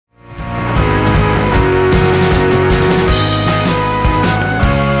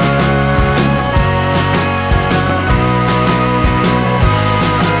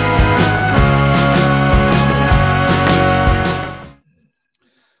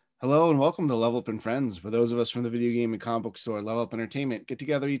Hello and welcome to Level Up and Friends, where those of us from the video game and comic book store, Level Up Entertainment, get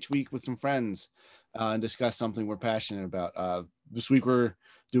together each week with some friends and discuss something we're passionate about. This week we're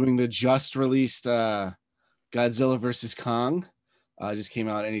doing the just released Godzilla versus Kong. Just came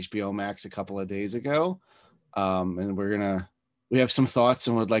out on HBO Max a couple of days ago, and we have some thoughts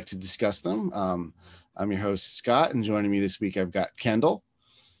and would like to discuss them. I'm your host Scott, and joining me this week I've got Kendall.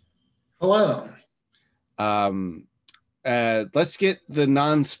 Hello. Um, let's get the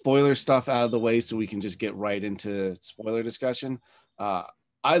non-spoiler stuff out of the way so we can just get right into spoiler discussion. uh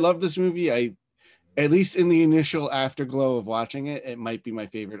I love this movie. I At least in the initial afterglow of watching it, it might be my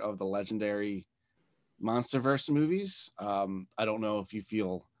favorite of the legendary monsterverse movies. I don't know if you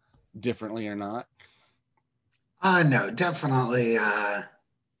feel differently or not. No, definitely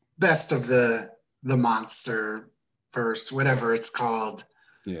best of the monster verse, whatever it's called.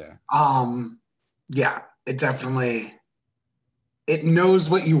 Yeah, Um, yeah, it knows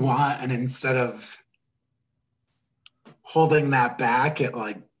what you want, and instead of holding that back,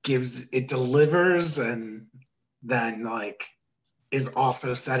 it delivers, and then is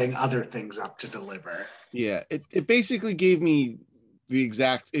also setting other things up to deliver. yeah, it basically gave me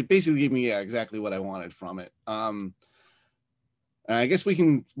exactly what I wanted from it. And I guess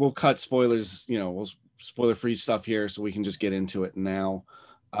we'll cut spoilers, we'll spoiler free stuff here so we can just get into it now.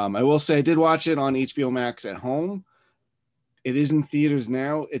 I will say I did watch it on HBO Max at home. It is in theaters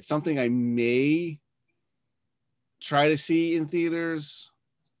now. It's something I may try to see in theaters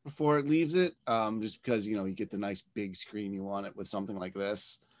before it leaves it, just because you get the nice big screen you want it with something like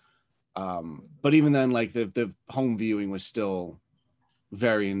this. But even then, like the home viewing was still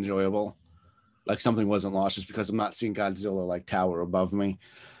very enjoyable. Like something wasn't lost just because I'm not seeing Godzilla like tower above me.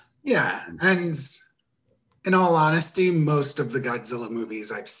 Yeah, and in all honesty, most of the Godzilla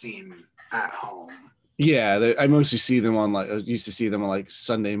movies I've seen at home. Yeah, I mostly see them on I used to see them on like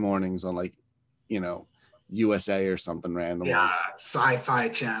Sunday mornings on like, you know, USA or something randomly. Yeah, Sci-Fi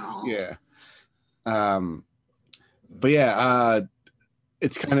Channel. Yeah. Um, but yeah,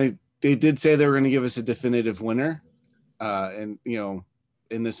 it's kind of they did say they were going to give us a definitive winner, and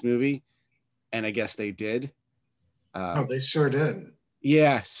in this movie, and I guess they did. Oh, Um, they sure did.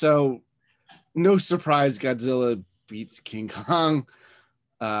 yeah, so no surprise, Godzilla beats King Kong.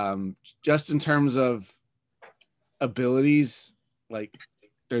 Just in terms of abilities, like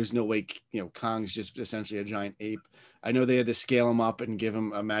there's no way Kong's just essentially a giant ape. I know they had to scale him up and give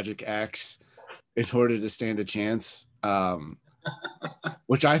him a magic axe in order to stand a chance,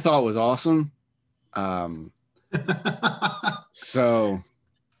 which I thought was awesome. Um, so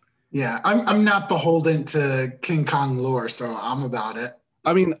Yeah, I'm not beholden to King Kong lore, so I'm about it.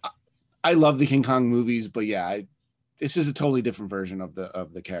 I mean, I love the King Kong movies, but yeah, this is a totally different version of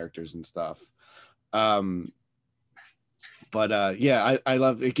the characters and stuff. Um, but yeah, I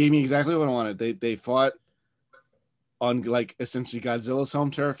love it. Gave me exactly what I wanted. They fought on like essentially Godzilla's home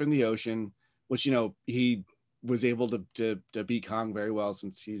turf in the ocean, which he was able to beat Kong very well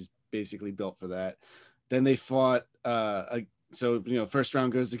since he's basically built for that. Then they fought so first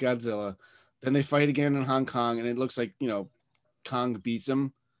round goes to Godzilla. Then they fight again in Hong Kong, and it looks like Kong beats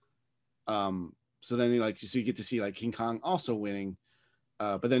him. So then so you get to see like King Kong also winning.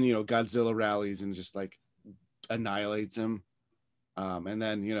 But then Godzilla rallies and just like annihilates him. And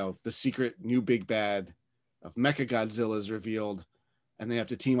then the secret new big bad of Mecha Godzilla is revealed, and they have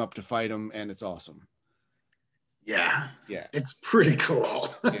to team up to fight him, and it's awesome. Yeah, Yeah, it's pretty cool.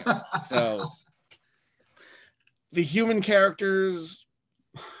 yeah. So the human characters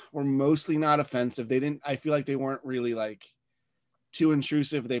were mostly not offensive. They didn't. I feel like they weren't really like too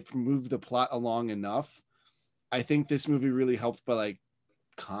intrusive. They moved the plot along enough. I think this movie really helped by like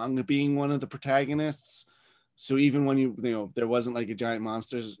Kong being one of the protagonists. So even when there wasn't like a giant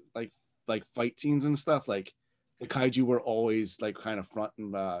monsters like fight scenes and stuff, like the kaiju were always like kind of front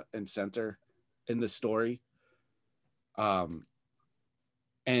and center in the story. Um,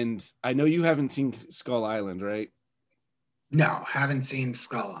 and I know you haven't seen Skull Island, right? No, haven't seen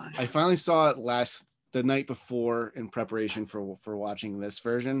Skull I Island. finally saw it the night before in preparation for watching this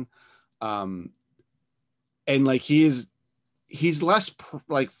version. Um, and like he's less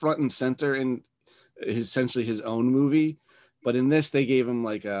like front and center in essentially his own movie, but in this they gave him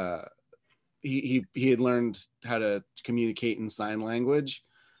like a he had learned how to communicate in sign language,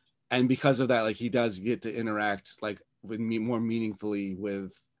 and because of that, like he does get to interact like with me more meaningfully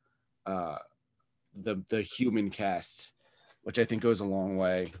with uh the human cast, which I think goes a long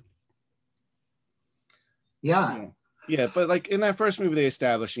way. Yeah, Yeah, yeah, but like in that first movie they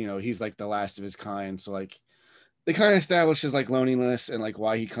established he's like the last of his kind, so like they kind of establishes like loneliness and like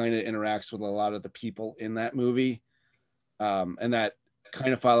why he kind of interacts with a lot of the people in that movie, and that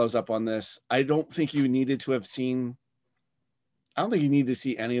kind of follows up on this. I don't think you needed to have seen. I don't think you need to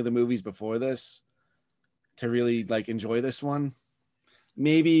see any of the movies before this to really like enjoy this one.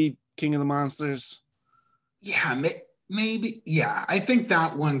 Maybe King of the Monsters. Yeah, maybe. Yeah, I think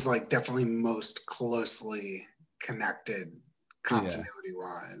that one's like definitely most closely connected Yeah. continuity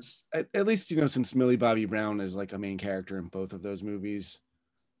wise. At least, you know, since Millie Bobby Brown is like a main character in both of those movies.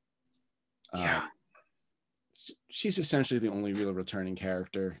 Yeah. She's essentially the only real returning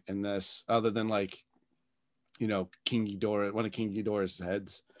character in this, other than like, you know, King Ghidorah, one of King Ghidorah's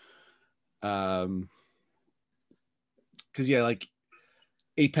heads. Because yeah, like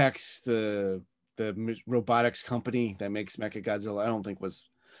Apex, the robotics company that makes Mechagodzilla,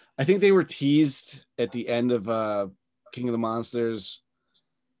 I think they were teased at the end of King of the Monsters,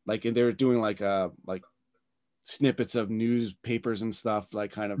 like they were doing like snippets of newspapers and stuff,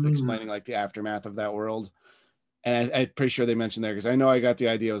 like kind of explaining like the aftermath of that world. And I'm pretty sure they mentioned there because I know I got the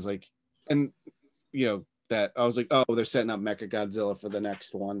idea. I was like, and you know that I was like, oh, they're setting up Mechagodzilla for the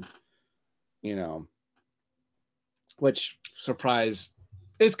next one, you know, which surprise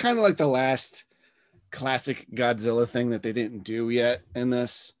is kind of like the last classic Godzilla thing that they didn't do yet in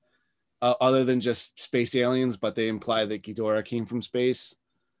this, other than just space aliens, but they imply that Ghidorah came from space.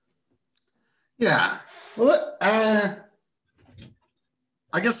 Yeah. Well, I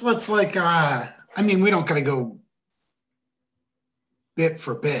guess let's like I mean, we don't gotta go bit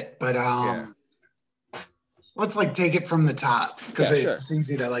for bit, but Yeah. let's like take it from the top because Yeah, sure. it's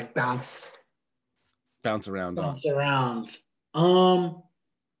easy to like bounce around. around. How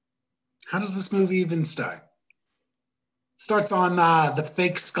does this movie even start? Starts on the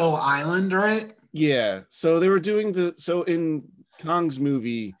fake Skull Island, right? Yeah. So they were doing so in Kong's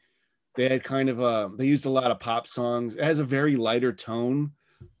movie, they had kind of they used a lot of pop songs. It has a very lighter tone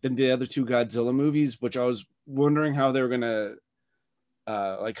than the other two Godzilla movies, which I was wondering how they were gonna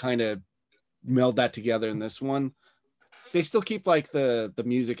like kind of meld that together in this one. They still keep like the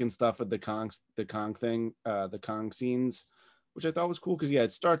music and stuff with the Kong thing, the Kong scenes, which I thought was cool because yeah,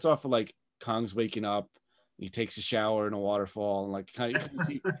 it starts off with like Kong's waking up, he takes a shower in a waterfall, and like kind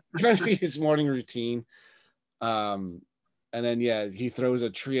of see his morning routine. And then yeah, he throws a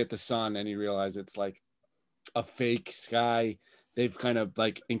tree at the sun, and he realizes it's like a fake sky. They've kind of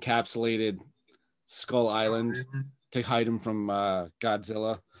like encapsulated Skull Island to hide him from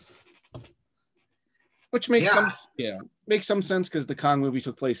Godzilla, which makes some sense because the Kong movie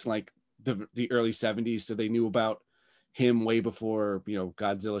took place in like the early 70s, so they knew about him way before, you know,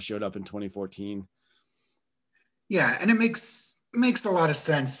 Godzilla showed up in 2014. Yeah, and it makes a lot of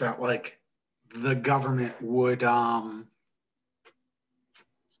sense that like the government would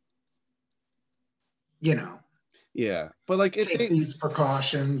you know, yeah, but like take these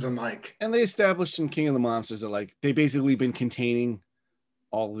precautions and like, and they established in King of the Monsters that like they basically been containing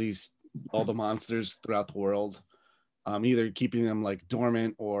all the monsters throughout the world, either keeping them like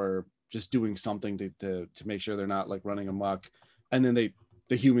dormant or just doing something to make sure they're not like running amok. And then the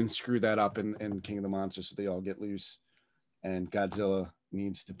humans screw that up in King of the Monsters, so they all get loose, and Godzilla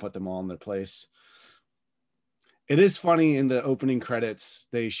needs to put them all in their place. It is funny in the opening credits,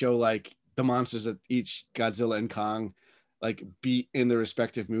 they show like the monsters that each Godzilla and Kong like beat in their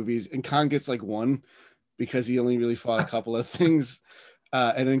respective movies, and Kong gets like one because he only really fought a couple of things,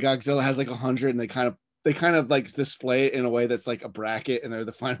 and then Godzilla has like 100, and they kind of like display it in a way that's like a bracket, and they're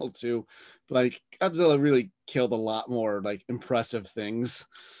the final two. But like Godzilla really killed a lot more like impressive things.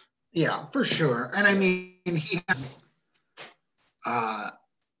 yeah, for sure. And I mean, he has a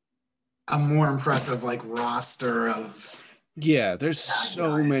more impressive like roster of Yeah, there's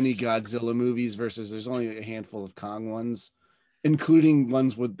so many guys. Godzilla movies versus there's only a handful of Kong ones, including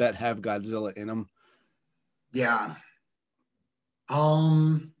ones that have Godzilla in them. Yeah.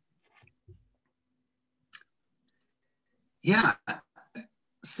 Yeah.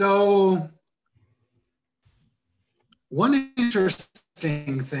 So one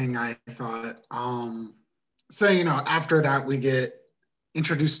interesting thing I thought, so you know, after that we get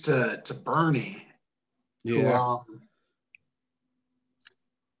introduced to Bernie, who Yeah.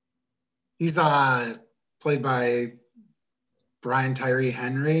 he's played by Brian Tyree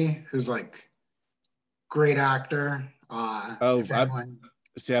Henry, who's like great actor. If anyone,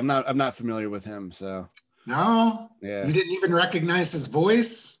 I'm not familiar with him, so no, yeah. you didn't even recognize his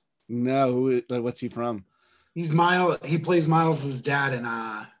voice. No, what's he from? He's Miles. He plays Miles's dad in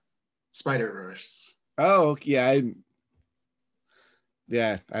Spider Verse. Oh, yeah, I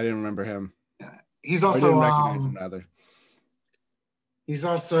didn't remember him. Yeah. He's I also didn't recognize him rather. he's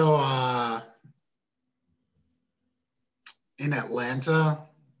also in Atlanta.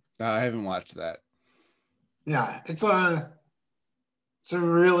 I haven't watched that. Yeah, it's It's a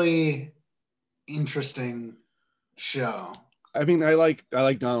really interesting show. I mean, I like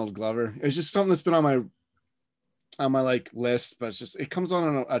Donald Glover. It's just something that's been on my like list, but it's just it comes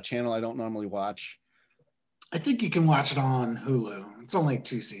on a channel I don't normally watch. I think you can watch it on Hulu. It's only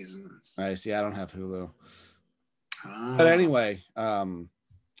 2 seasons. I see. I don't have Hulu, but Ah. anyway,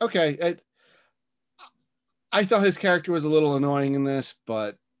 okay. I thought his character was a little annoying in this,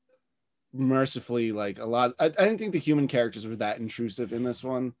 but mercifully, like a lot. I didn't think the human characters were that intrusive in this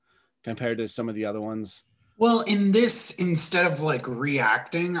one compared to some of the other ones. Well, in this, instead of like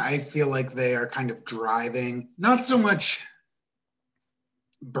reacting, I feel like they are kind of driving, not so much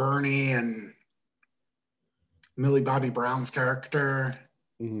Bernie and Millie Bobby Brown's character,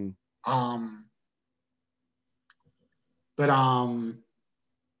 Mm-hmm. um, but I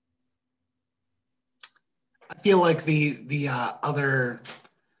feel like the other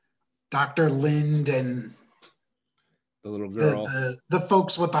Dr. Lind and The little the girl. the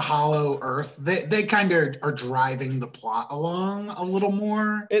folks with the Hollow Earth, they kind of are driving the plot along a little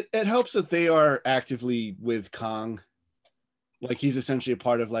more. It helps that they are actively with Kong. Like he's essentially a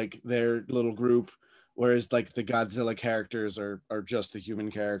part of like their little group, whereas like the Godzilla characters are just the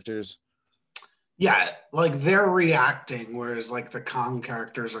human characters. Yeah, like they're reacting, whereas like the Kong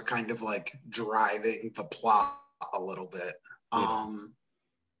characters are kind of like driving the plot a little bit. Yeah.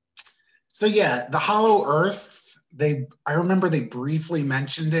 So yeah, the Hollow Earth, I remember they briefly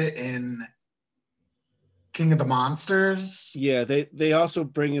mentioned it in King of the Monsters. Yeah, they also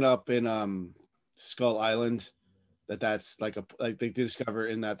bring it up in Skull Island that's like they discover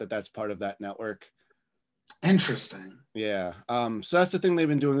in that's part of that network. Interesting. Yeah. So that's the thing they've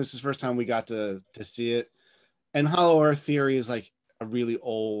been doing. This is the first time we got to see it. And Hollow Earth theory is like a really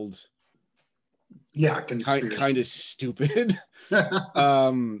old Yeah, kind of conspiracy. stupid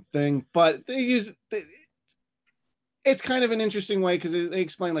thing, but it's kind of an interesting way because they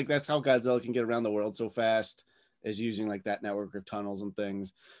explain like that's how Godzilla can get around the world so fast, is using like that network of tunnels and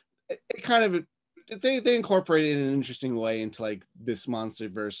things. It kind of they incorporate it in an interesting way into like this monster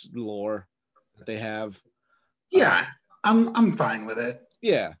verse lore that they have. Yeah, I'm fine with it.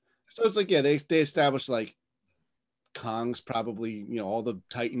 Yeah, so it's like yeah, they establish like Kong's probably, you know, all the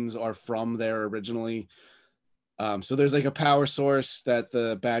Titans are from there originally. So there's like a power source that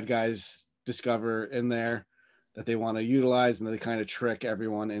the bad guys discover in there that they want to utilize, and they kind of trick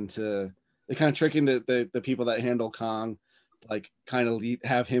everyone into they kind of trick into the people that handle Kong, like kind of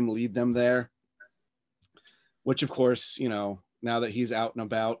have him lead them there. Which of course, you know, now that he's out and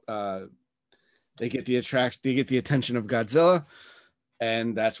about, they get the attention of Godzilla,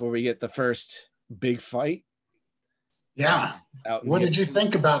 and that's where we get the first big fight. Yeah. Out in What the did you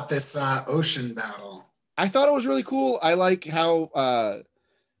think about this ocean battle? I thought it was really cool. I like how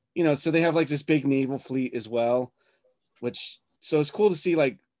you know, so they have like this big naval fleet as well, which so it's cool to see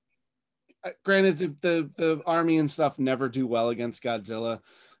like granted the army and stuff never do well against Godzilla,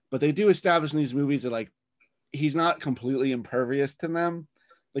 but they do establish in these movies that like he's not completely impervious to them.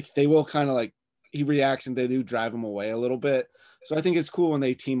 Like they will kind of like he reacts and they do drive him away a little bit. So I think it's cool when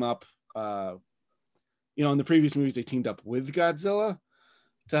they team up you know, in the previous movies they teamed up with Godzilla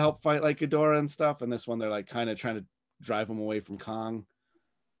to help fight like Ghidorah and stuff, and this one they're like kind of trying to drive him away from Kong.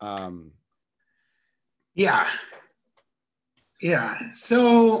 Um, Yeah. Yeah.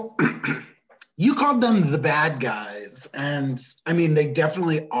 So you called them the bad guys, and I mean they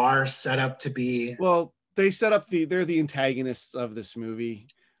definitely are set up to be. well, they set up they're the antagonists of this movie.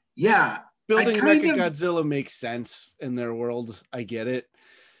 Yeah, I Building kind Mecha of Godzilla makes sense in their world. I get it.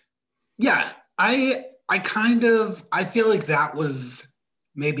 yeah, I kind of I feel like that was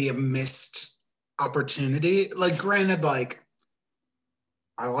maybe a missed opportunity. Like granted, like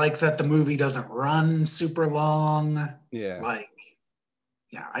I like that the movie doesn't run super long. Yeah. Like,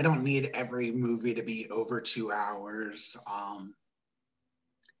 yeah, I don't need every movie to be over 2 hours.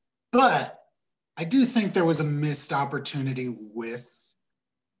 But I do think there was a missed opportunity with,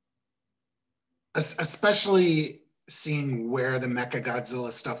 especially seeing where the Mecha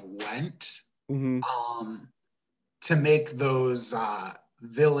Godzilla stuff went, Mm-hmm. um, to make those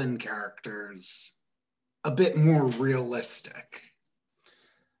villain characters a bit more realistic.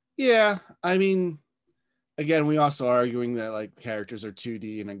 Yeah. I mean, again, we also are arguing that like characters are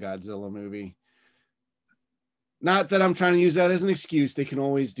 2D in a Godzilla movie. Not that I'm trying to use that as an excuse. They can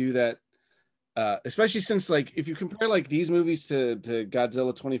always do that. Especially since like if you compare like these movies to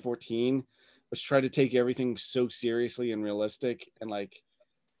Godzilla 2014, which try to take everything so seriously and realistic, and like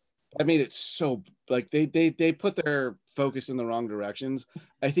I made it so like they put their focus in the wrong directions.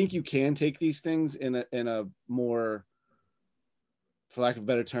 I think you can take these things in a more, for lack of a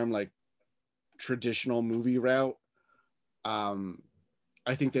better term, like traditional movie route. Um,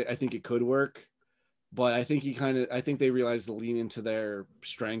 I think it could work, but I think I think they realized to lean into their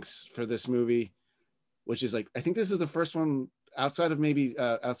strengths for this movie, which is like, I think this is the first one outside of maybe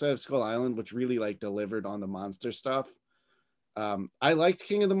outside of Skull Island, which really like delivered on the monster stuff. I liked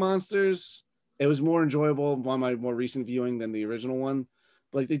King of the Monsters. It was more enjoyable on my more recent viewing than the original one.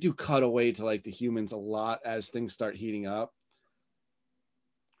 But like they do cut away to like the humans a lot as things start heating up.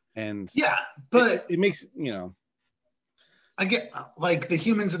 And Yeah, but it makes, you know. I get like the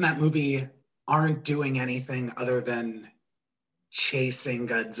humans in that movie aren't doing anything other than chasing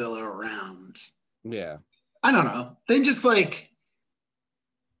Godzilla around. Yeah. I don't know. They just like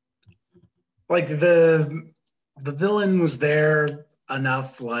the villain was there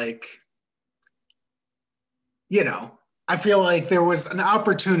enough, like, you know, I feel like there was an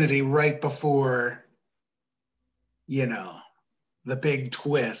opportunity right before, you know, the big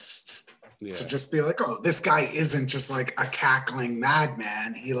twist to just be like, oh, this guy isn't just like a cackling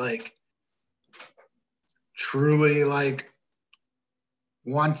madman. He like truly like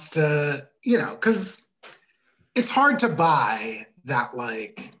wants to, you know, because it's hard to buy that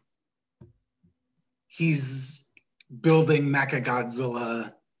like he's building Mecha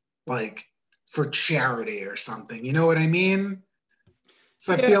Godzilla like for charity or something. You know what I mean?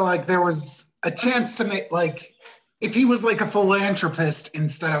 So I feel like there was a chance to make like if he was like a philanthropist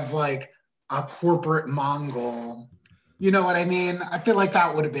instead of like a corporate Mongol. You know what I mean? I feel like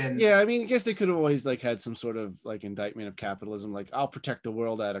that would have been. Yeah, I mean, I guess they could have always like had some sort of like indictment of capitalism, like I'll protect the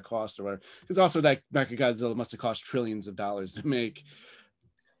world at a cost or whatever. Because also that Mechagodzilla must have cost trillions of dollars to make.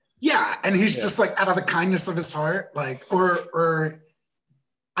 Yeah, and he's just like out of the kindness of his heart, like, or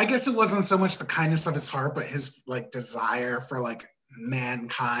I guess it wasn't so much the kindness of his heart, but his like desire for like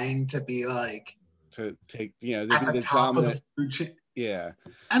mankind to be like to take, you know, to at be the the top dominant. of the food chain. Yeah,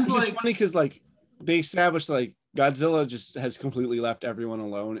 And which like, is funny because like they established like Godzilla just has completely left everyone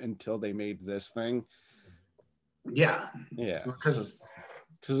alone until they made this thing. Yeah, because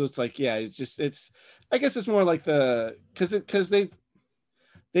it's like, yeah, it's just I guess it's more like because they've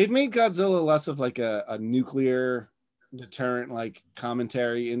made Godzilla less of like a nuclear deterrent like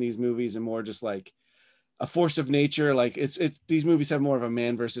commentary in these movies and more just like a force of nature. Like it's these movies have more of a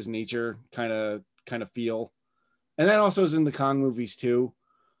man versus nature kind of feel, and that also is in the Kong movies too.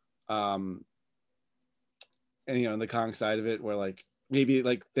 And you know, in the Kong side of it, where like maybe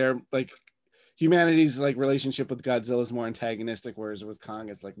like they're like humanity's like relationship with Godzilla is more antagonistic, whereas with Kong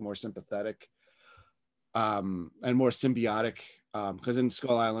it's like more sympathetic, and more symbiotic. Because in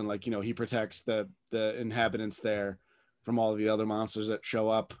Skull Island, like, you know, he protects the inhabitants there from all of the other monsters that show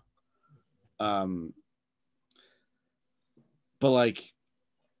up. But like,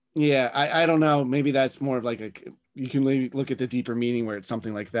 yeah, I don't know. Maybe that's more of like you can maybe look at the deeper meaning where it's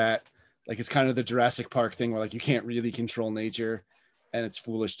something like that. Like it's kind of the Jurassic Park thing where like you can't really control nature, and it's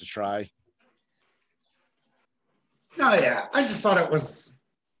foolish to try. no, yeah, I just thought it was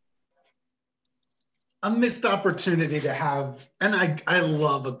a missed opportunity to have, and I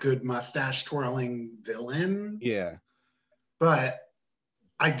love a good mustache twirling villain. Yeah, but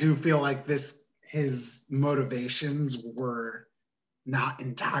I do feel like his motivations were not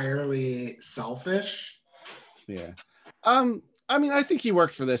entirely selfish. yeah. I mean, I think he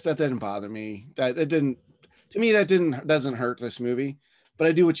worked for this. That didn't bother me. That it didn't. To me, that doesn't hurt this movie. But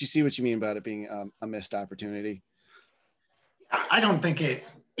I do see what you mean about it being a missed opportunity. I don't think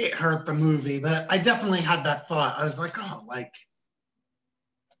it hurt the movie, but I definitely had that thought. I was like, oh, like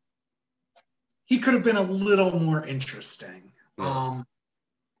he could have been a little more interesting. Yeah.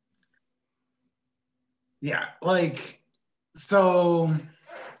 Yeah, like so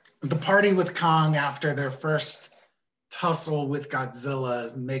the party with Kong after their first tussle with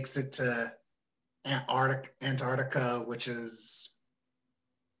Godzilla makes it to Antarctica, which is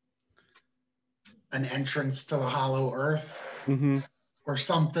an entrance to the Hollow Earth or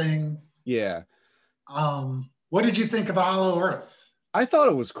something. Yeah. What did you think of the Hollow Earth? I thought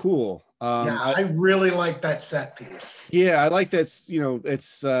it was cool. Yeah, I really like that set piece. Yeah, I like that. You know,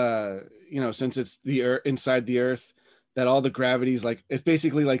 it's you know, since it's the earth inside the Earth, that all the gravity's like it's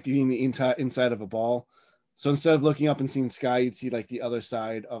basically like being the inside of a ball. So instead of looking up and seeing sky, you'd see like the other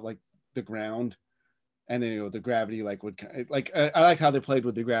side of like the ground, and then, you know, the gravity like would like I like how they played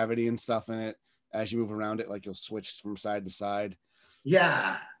with the gravity and stuff in it as you move around it, like you'll switch from side to side.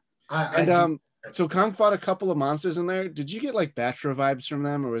 Yeah, so Kong fought a couple of monsters in there. Did you get like Batra vibes from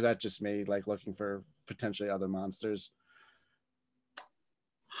them, or was that just me like looking for potentially other monsters?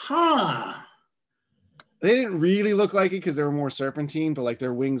 Huh. They didn't really look like it because they were more serpentine, but like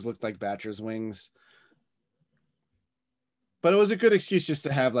their wings looked like Batra's wings. But it was a good excuse just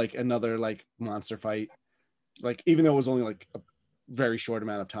to have like another like monster fight. Like even though it was only like very short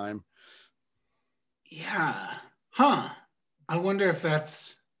amount of time. Yeah. Huh. I wonder if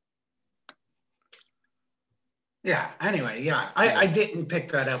that's. Yeah. Anyway, yeah. I didn't pick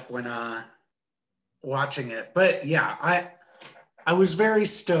that up when watching it, but yeah, I was very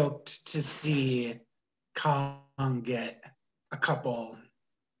stoked to see Kong get a couple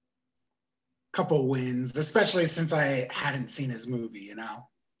wins, especially since I hadn't seen his movie, you know.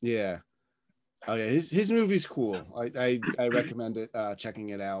 Yeah. Oh yeah, his movie's cool. I recommend it, checking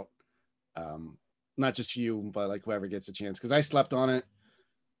it out. Not just you, but like whoever gets a chance, because I slept on it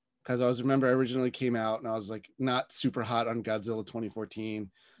because I remember it originally came out and I was like not super hot on Godzilla 2014.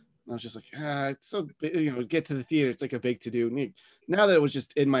 I was just like, it's so big, get to the theater. It's like a big to do. Now that it was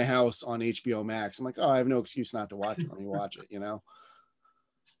just in my house on HBO Max, I'm like, oh, I have no excuse not to watch it. Let me watch it,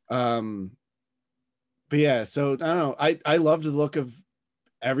 But yeah, so I don't know. I love the look of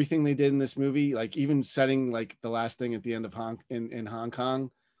everything they did in this movie. Like even setting like the last thing at the end of in Hong Kong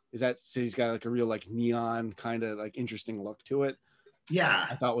is that city's got like a real like neon kind of like interesting look to it. Yeah.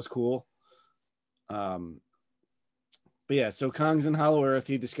 I thought was cool. But yeah, so Kong's in Hollow Earth.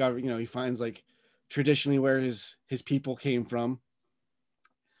 He discovered, he finds like traditionally where his people came from,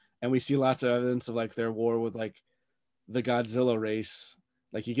 and we see lots of evidence of like their war with like the Godzilla race.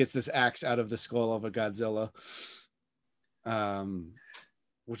 Like he gets this axe out of the skull of a Godzilla,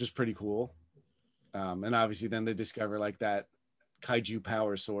 which is pretty cool. And obviously, then they discover like that kaiju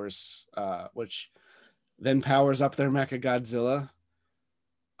power source, which then powers up their Mecha Godzilla.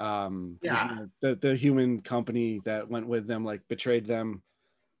 Yeah. The human company that went with them like betrayed them,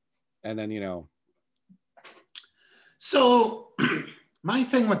 and then So my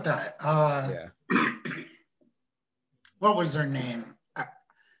thing with that, yeah. what was her name?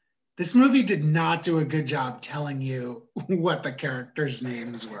 This movie did not do a good job telling you what the characters'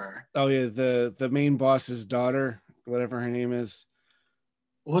 names were. Oh yeah, the main boss's daughter, whatever her name is.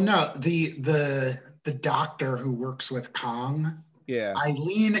 Well, no, the doctor who works with Kong, Yeah.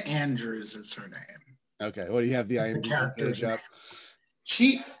 Eileen Andrews is her name. Okay. What do you have the Is the IMDb character's page name. up?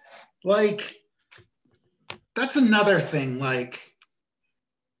 She, like, that's another thing, like,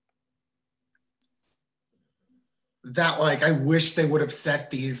 that, like, I wish they would have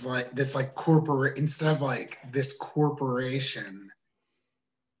set these, like, this, like, corporate, instead of, like, this corporation,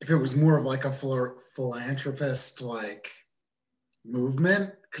 if it was more of, like, a philanthropist, like,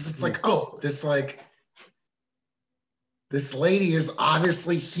 movement, because it's like, oh, this, like, this lady is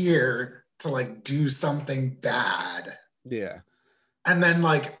obviously here to, like, do something bad. Yeah. And then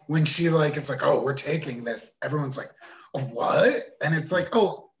like when she like it's like, oh, we're taking this, everyone's like, oh, what? And it's like,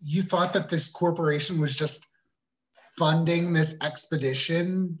 oh, you thought that this corporation was just funding this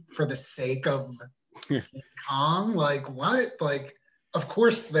expedition for the sake of Kong? Like what? Like, of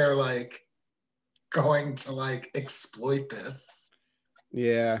course they're like going to like exploit this.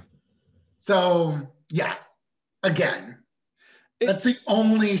 Yeah. So yeah, again, that's the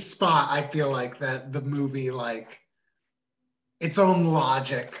only spot I feel like that the movie like its own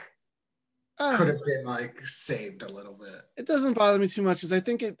logic could have been like saved a little bit. It doesn't bother me too much because I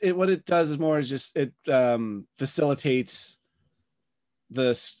think it what it does is more is just it facilitates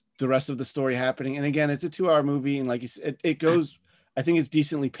the rest of the story happening. And again, it's a 2-hour movie, and like you said, it goes. I think it's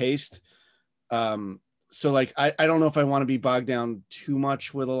decently paced. So like I don't know if I want to be bogged down too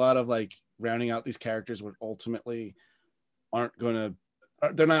much with a lot of like rounding out these characters, which ultimately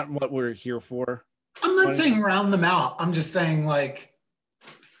they're not what we're here for. I'm not saying round them out. I'm just saying like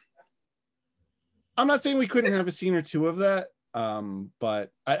I'm not saying we couldn't have a scene or two of that,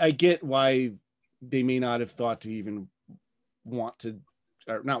 but I get why they may not have thought to even want to,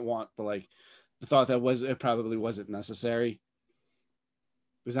 or not want, but like the thought that it probably wasn't necessary.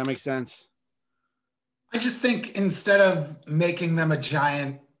 Does that make sense? I just think instead of making them a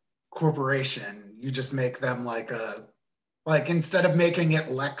giant corporation, you just make them like instead of making it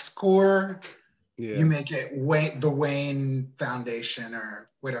LexCorp, you make it the Wayne Foundation or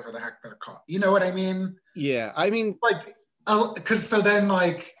whatever the heck they're called. You know what I mean? Yeah, I mean, like, because so then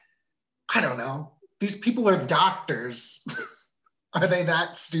like, I don't know. These people are doctors. Are they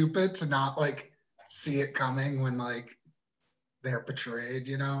that stupid to not like see it coming when like they're betrayed?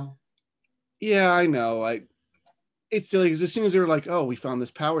 You know? Yeah, I know. It's silly because as soon as they're like, "Oh, we found this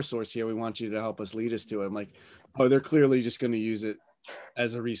power source here. We want you to help us lead us to it," I'm like, "Oh, they're clearly just going to use it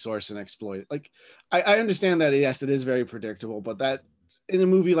as a resource and exploit it." Like, I understand that. Yes, it is very predictable, but that in a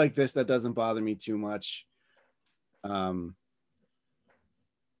movie like this, that doesn't bother me too much.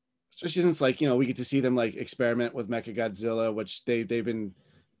 Especially since like we get to see them like experiment with Mechagodzilla, which they've been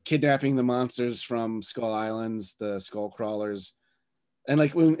kidnapping the monsters from Skull Islands, the skull crawlers, and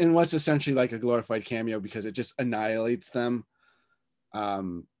like in what's essentially like a glorified cameo because it just annihilates them.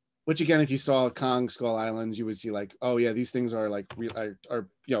 Which again, if you saw Kong Skull Islands, you would see like, oh yeah, these things are like real, are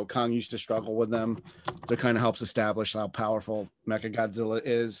Kong used to struggle with them, so it kind of helps establish how powerful Mechagodzilla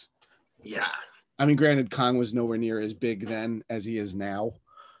is. Yeah. I mean, granted, Kong was nowhere near as big then as he is now.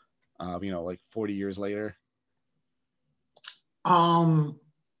 Like 40 years later. But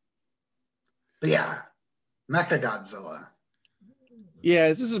yeah, Mechagodzilla. Yeah,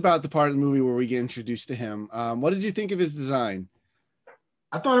 this is about the part of the movie where we get introduced to him. What did you think of his design?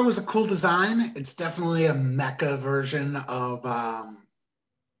 I thought it was a cool design. It's definitely a mecha version of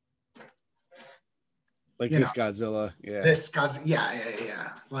like this Godzilla. Yeah. This Godzilla. Yeah.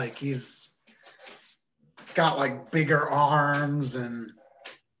 Like he's got like bigger arms, and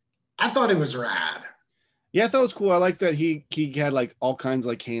I thought it was rad. Yeah, I thought it was cool. I like that he had like all kinds of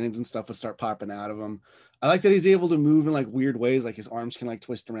like cannons and stuff would start popping out of him. I like that he's able to move in like weird ways, like his arms can like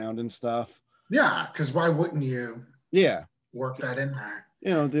twist around and stuff. Yeah, because why wouldn't you? Yeah, work that in there.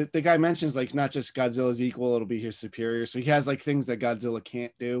 The guy mentions like not just Godzilla's equal, it'll be his superior. So he has like things that Godzilla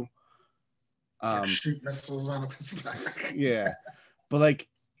can't do. Shoot missiles out of his back. Yeah, but like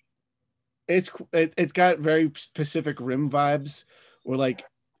it's got very Pacific Rim vibes, where like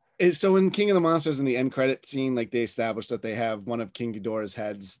so in King of the Monsters in the end credit scene, like they established that they have one of King Ghidorah's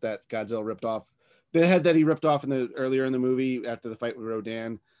heads that Godzilla ripped off. The head that he ripped off earlier in the movie after the fight with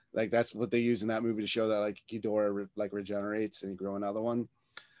Rodan, like that's what they use in that movie to show that like Ghidorah like regenerates and he grow another one.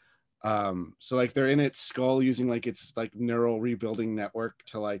 So like they're in its skull using like its like neural rebuilding network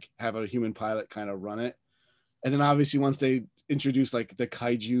to like have a human pilot kind of run it. And then obviously once they introduce like the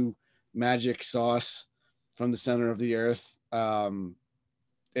kaiju magic sauce from the center of the earth,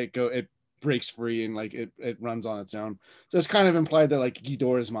 it breaks free and like it runs on its own. So it's kind of implied that like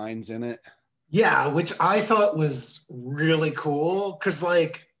Ghidorah's mind's in it. Yeah, which I thought was really cool because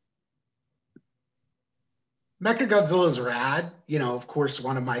like Mechagodzilla's rad, of course,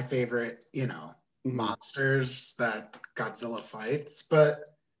 one of my favorite, monsters that Godzilla fights.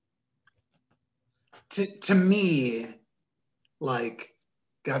 But to me, like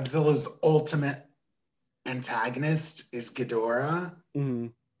Godzilla's ultimate antagonist is Ghidorah. Mm-hmm.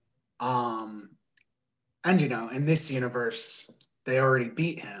 And in this universe, they already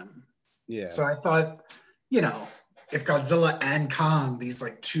beat him. Yeah. So I thought, if Godzilla and Kong, these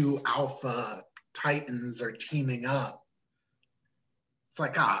like two alpha titans are teaming up, it's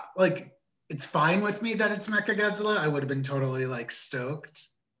like it's fine with me that it's Mechagodzilla. I would have been totally like stoked.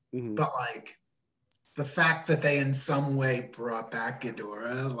 Mm-hmm. But like the fact that they in some way brought back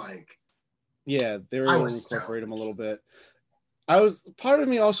Ghidorah, like yeah, they were able to incorporate him a little bit. Part of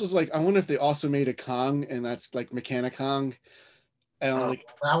me also was like, I wonder if they also made a Kong and that's like Mechani-Kong. And I was like,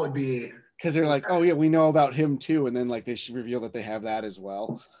 that would be because they're like, oh yeah, we know about him too, and then like they should reveal that they have that as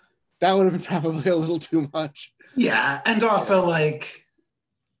well. That would have been probably a little too much. Yeah, and also like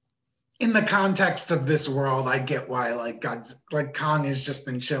in the context of this world, I get why like Kong has just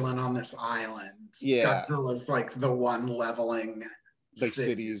been chilling on this island. Yeah, Godzilla's like the one leveling like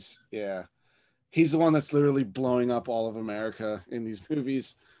cities. Yeah, he's the one that's literally blowing up all of America in these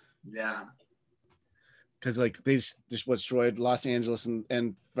movies. Yeah. Because like they just destroyed Los Angeles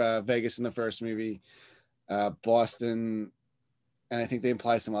and Vegas in the first movie, Boston, and I think they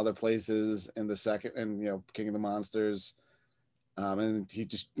imply some other places in the second, and King of the Monsters, and he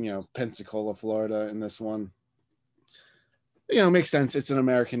just Pensacola, Florida in this one. Makes sense. It's an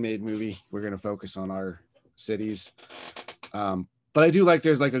American-made movie. We're gonna focus on our cities, but I do like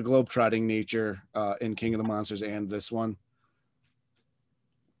there's like a globe-trotting nature in King of the Monsters and this one.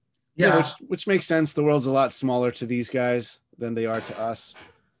 Yeah, which makes sense. The world's a lot smaller to these guys than they are to us.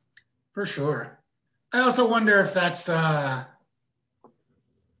 For sure. I also wonder if that's I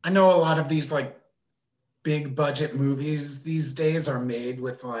know a lot of these like big budget movies these days are made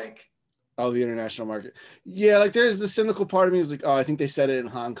with like the international market. Yeah, like there's the cynical part of me is like, I think they set it in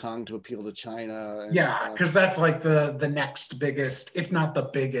Hong Kong to appeal to China. Yeah, because that's like the next biggest, if not the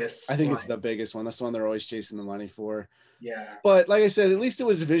biggest. I think it's the biggest one. That's the one they're always chasing the money for. Yeah. But like I said, at least it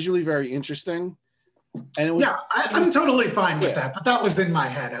was visually very interesting. And it was, I'm totally fine with that. But that was in my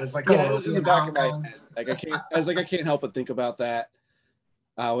head. I was like, it was in the back of my head. Like I can't help but think about that.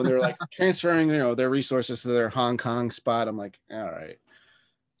 When they're like transferring, their resources to their Hong Kong spot. I'm like, all right.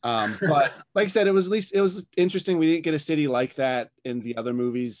 But like I said, it was interesting. We didn't get a city like that in the other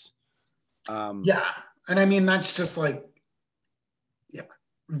movies. Yeah. And I mean, that's just like,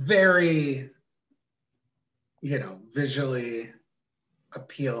 very, visually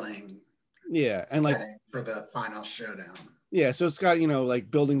appealing. Yeah. And like for the final showdown. Yeah. So it's got, like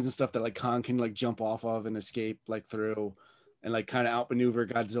buildings and stuff that like Kong can like jump off of and escape like through and like kind of outmaneuver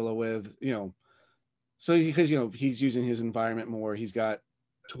Godzilla with, So because he's using his environment more, he's got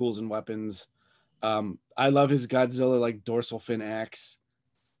tools and weapons. I love his Godzilla like dorsal fin axe.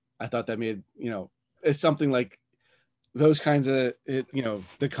 I thought that made it's something like those kinds of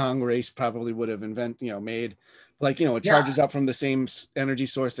the Kong race probably would have made like it Yeah, charges up from the same energy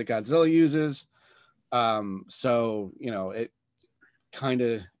source that Godzilla uses. So it kind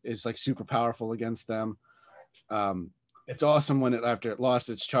of is like super powerful against them. It's awesome when after it lost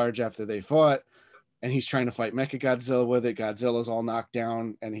its charge after they fought, and he's trying to fight Mechagodzilla with it. Godzilla's all knocked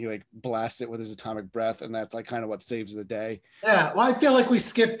down, and he like blasts it with his atomic breath, and that's like kind of what saves the day. yeah. Well, I feel like we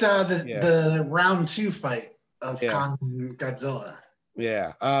skipped Yeah, the round 2 fight of yeah, Kong and Godzilla.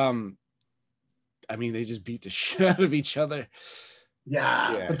 yeah. I mean, they just beat the shit out of each other.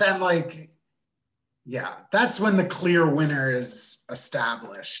 Yeah, Yeah, but then yeah, that's when the clear winner is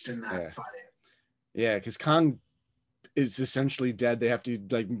established in that fight. yeah, because Kong is essentially dead. They have to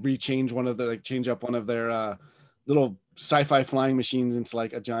like change up one of their little sci-fi flying machines into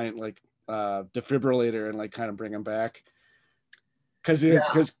like a giant like defibrillator and like kind of bring him back. Because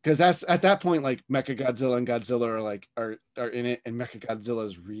that's at that point like Mechagodzilla and Godzilla are in it, and Mechagodzilla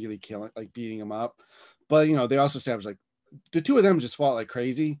is really killing like beating him up. But they also established like the two of them just fought like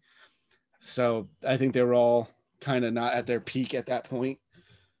crazy. So I think they were all kind of not at their peak at that point.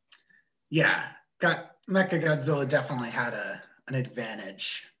 Yeah, Mechagodzilla definitely had an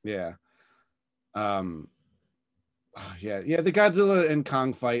advantage. Yeah. Yeah. The Godzilla and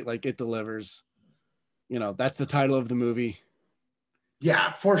Kong fight, like it delivers. That's the title of the movie. Yeah,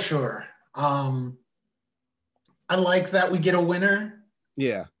 for sure. I like that we get a winner.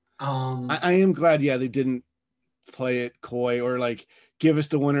 Yeah. I am glad. Yeah, they didn't play it coy or like give us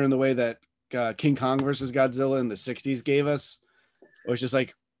the winner in the way that King Kong versus Godzilla in the '60s gave us. It was just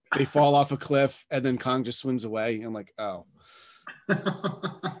like they fall off a cliff and then Kong just swims away. I'm like, oh.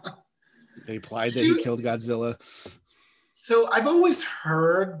 They implied that he killed Godzilla. So I've always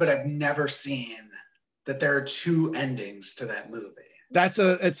heard, but I've never seen that there are 2 endings to that movie.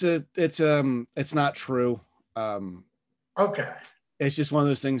 It's not true. Okay. It's just one of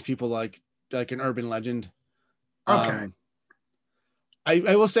those things people like an urban legend. Okay.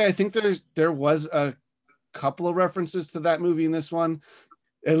 I will say I think there was a couple of references to that movie in this one.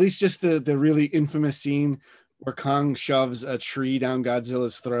 At least just the really infamous scene where Kong shoves a tree down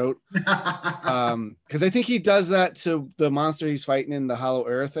Godzilla's throat. Because I think he does that to the monster he's fighting in the Hollow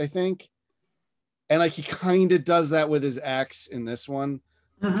Earth, I think. And like he kind of does that with his axe in this one,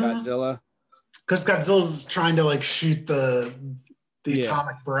 Godzilla. Because Godzilla's trying to like shoot the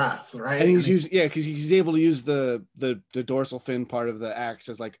atomic breath, right? And because he's able to use the dorsal fin part of the axe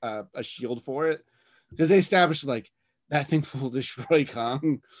as like a shield for it. Because they established like that thing will destroy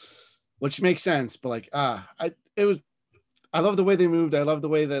Kong, which makes sense. But like I love the way they moved. I love the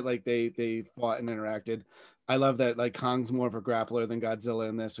way that like they fought and interacted. I love that like Kong's more of a grappler than Godzilla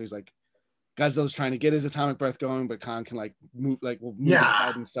in this. So he's like Godzilla's trying to get his atomic breath going, but Kong can like move his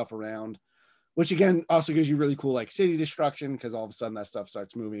head and stuff around. Which again also gives you really cool like city destruction because all of a sudden that stuff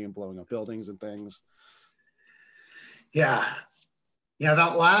starts moving and blowing up buildings and things. Yeah. Yeah,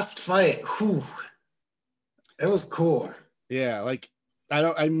 that last fight, it was cool. Yeah, like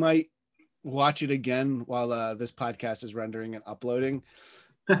I might watch it again while this podcast is rendering and uploading.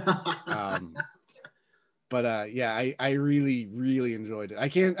 But yeah, I really, really enjoyed it. I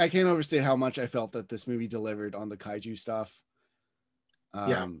can't overstate how much I felt that this movie delivered on the kaiju stuff.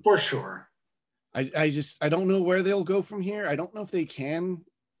 Yeah, for sure. I don't know where they'll go from here. I don't know if they can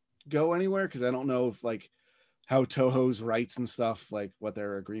go anywhere because I don't know if like how Toho's rights and stuff, like what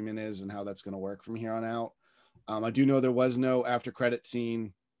their agreement is and how that's going to work from here on out. I do know there was no after credit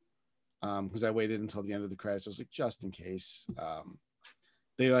scene because I waited until the end of the credits. I was like, just in case.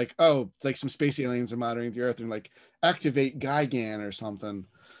 They're like, oh, it's like some space aliens are monitoring the Earth and like activate Gigan or something.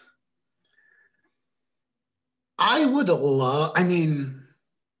 I would love,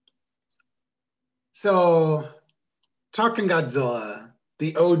 so talking Godzilla,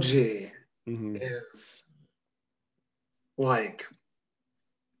 the OG is like,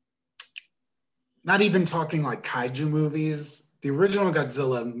 not even talking like kaiju movies. The original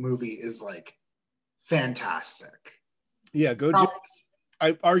Godzilla movie is like fantastic. Yeah, Gojira,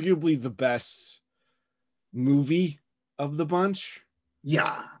 arguably the best movie of the bunch.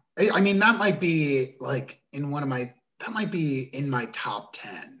 Yeah. That might be like that might be in my top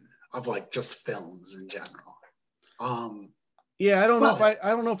 10 of like just films in general. Yeah, I don't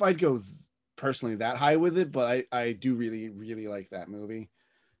know if I'd go personally that high with it, but I do really, really like that movie.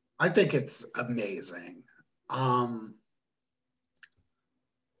 I think it's amazing.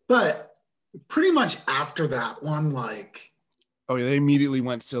 But pretty much after that one, like, oh yeah, they immediately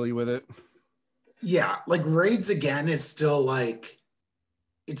went silly with it. Yeah, like Raids Again is still like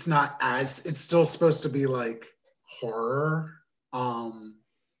it's still supposed to be like horror.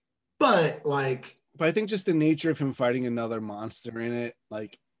 But like But I think just the nature of him fighting another monster in it,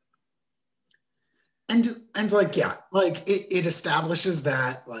 like and like yeah, like it establishes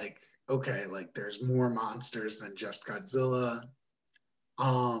that like okay, like there's more monsters than just Godzilla.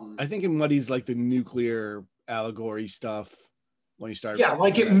 I think it muddies like the nuclear allegory stuff when you start. Yeah,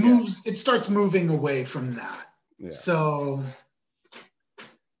 like it starts moving away from that. Yeah. So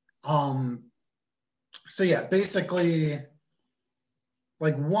um so yeah, basically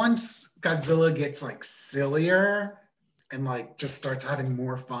like once Godzilla gets like sillier and like just starts having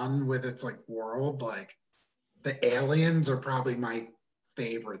more fun with its like world, like the aliens are probably my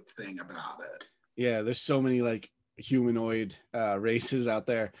favorite thing about it. Yeah, there's so many like humanoid races out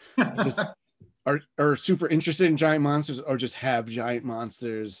there that just are super interested in giant monsters or just have giant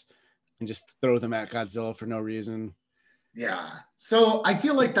monsters and just throw them at Godzilla for no reason. Yeah. So I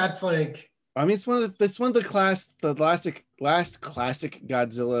feel like that's like I mean, it's one of the last classic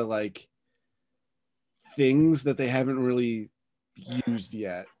Godzilla like things that they haven't really used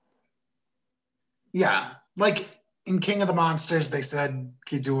yet. yeah, like in King of the Monsters, they said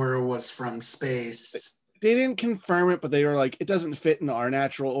Ghidorah was from space. They didn't confirm it, but they were like, it doesn't fit in our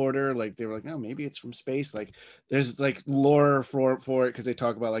natural order. Like they were like, no, maybe it's from space. Like there's like lore for it because they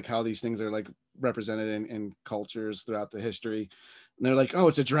talk about like how these things are like represented in cultures throughout the history. And they're like, oh,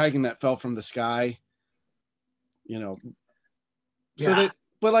 it's a dragon that fell from the sky. You know, so Yeah. that,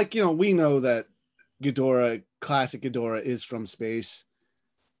 but like, you know, we know that Ghidorah, classic Ghidorah, is from space.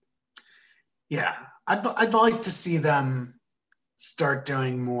 Yeah. I'd like to see them start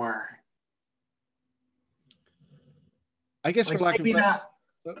doing more. I guess Like for lack of, maybe not.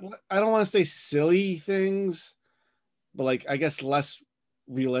 I don't want to say silly things, but like I guess less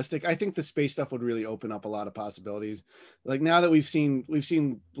realistic. I think the space stuff would really open up a lot of possibilities. Like now that we've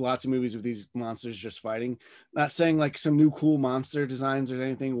seen lots of movies with these monsters just fighting. Not saying like some new cool monster designs or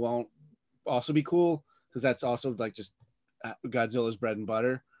anything won't also be cool because that's also like just Godzilla's bread and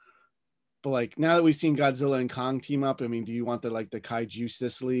butter. But like now that we've seen Godzilla and Kong team up, I mean, do you want the Kai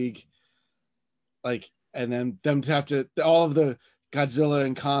Justice League, like, and then them to have to all of the Godzilla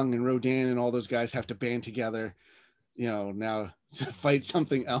and Kong and Rodan and all those guys have to band together, you know, now to fight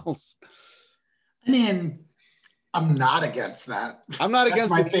something else. I mean, I'm not against that. I'm not That's against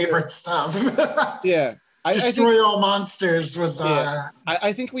my it either. favorite stuff. Yeah. Destroy all monsters was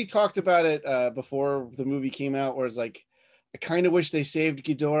I think we talked about it before the movie came out, where it's like I kind of wish they saved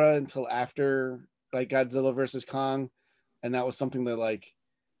Ghidorah until after like Godzilla versus Kong, and that was something that like,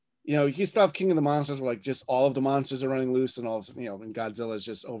 you know, you stop King of the Monsters where like just all of the monsters are running loose and all of, you know, and Godzilla is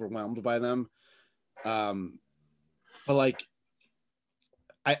just overwhelmed by them. But like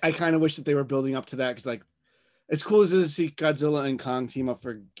I kind of wish that they were building up to that because like as cool as it is to see Godzilla and Kong team up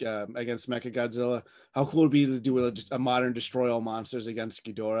for against Mecha Godzilla, how cool would it be to do a modern Destroy All Monsters against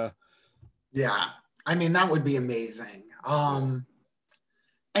Ghidorah? yeah. I mean, that would be amazing. And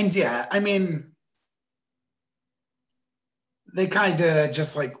yeah, I mean, they kind of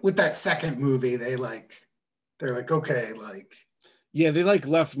just like with that second movie, they're like, okay, like yeah, they like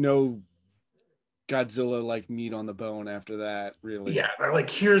left no Godzilla like meat on the bone after that, really. yeah, they're like,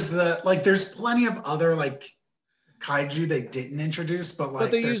 here's the like, there's plenty of other like kaiju they didn't introduce, but like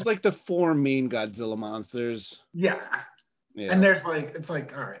But they use like the four main Godzilla monsters. yeah. Yeah. And there's like, it's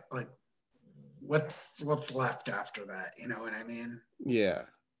like, all right, like what's left after that? You know what I mean? Yeah.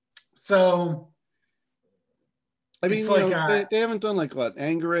 So I mean, it's you like know, they haven't done like what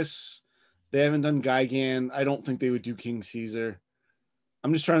Anguirus, they haven't done Gigan. I don't think they would do King Caesar.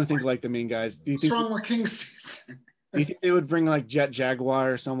 I'm just trying to think of like the main guys. What's wrong with King Caesar? Do you think they would bring like Jet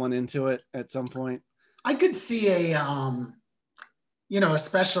Jaguar or someone into it at some point? I could see a you know,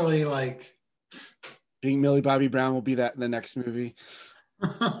 especially like Being Millie Bobby Brown will be that in the next movie.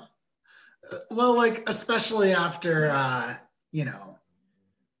 well, like especially after you know,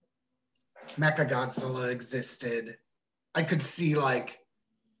 Mecha Godzilla existed, I could see like,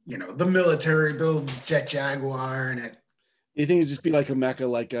 you know, the military builds Jet Jaguar and it. You think it'd just be like a mecha,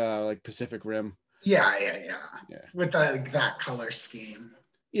 like Pacific Rim? Yeah. Yeah. With that color scheme.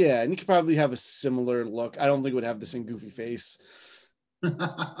 Yeah, and you could probably have a similar look. I don't think it would have the same goofy face. Because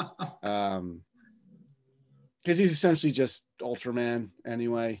he's essentially just Ultraman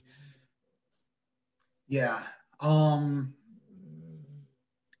anyway. Yeah.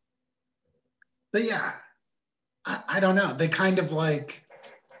 But yeah, I don't know. They kind of like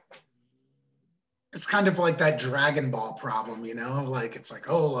it's kind of like that Dragon Ball problem, you know? Like it's like,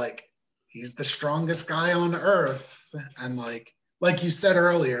 oh, like he's the strongest guy on Earth. And like you said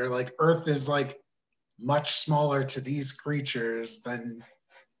earlier, like Earth is like much smaller to these creatures than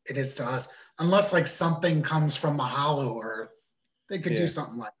it is to us, unless like something comes from a hollow earth. They could do Yeah.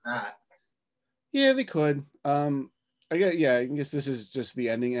 something like that. Yeah, they could. I guess this is just the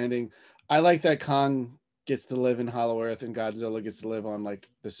ending. I like that Kong gets to live in Hollow Earth and Godzilla gets to live on like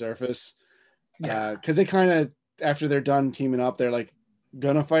the surface. Yeah. Because they kind of, after they're done teaming up, they're like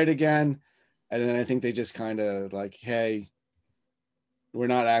gonna fight again. And then I think they just kind of like, hey, we're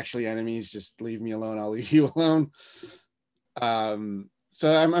not actually enemies. Just leave me alone. I'll leave you alone.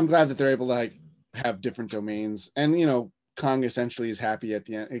 So I'm glad that they're able to like have different domains. And Kong essentially is happy at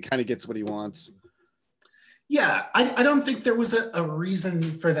the end. It kind of gets what he wants. Yeah, I don't think there was a reason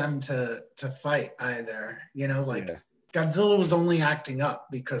for them to fight either. Like Yeah. Godzilla was only acting up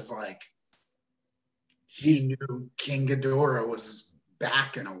because like he knew King Ghidorah was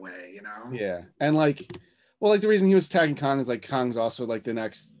back in a way. Yeah, and like, well, like the reason he was attacking Kong is like Kong's also like the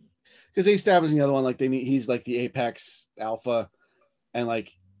next, because they established in the other one like he's like the apex alpha, and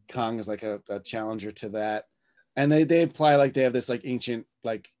like Kong is like a challenger to that, and they apply like they have this like ancient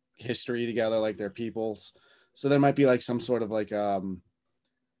like history together, like they're peoples, so there might be like some sort of like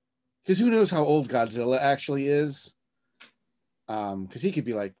because who knows how old Godzilla actually is, because he could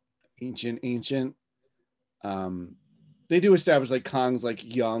be like ancient. They do establish like Kong's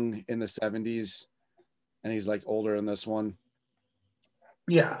like young in the 70s and he's like older in this one.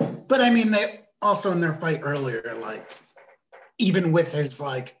 Yeah, but I mean, they also in their fight earlier, like even with his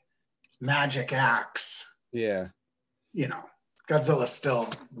like magic axe, Yeah, Godzilla still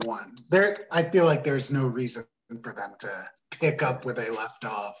won. I feel like there's no reason for them to pick up where they left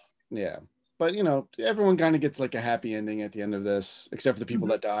off. yeah, but everyone kind of gets like a happy ending at the end of this, except for the people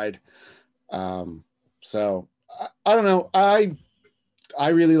that died. So I don't know. I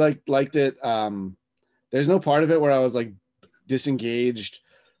really liked it. There's no part of it where I was like disengaged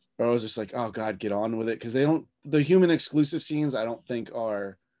or I was just like, oh god, get on with it, because the human exclusive scenes I don't think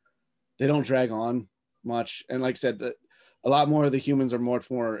they don't drag on much, and like I said, a lot more of the humans are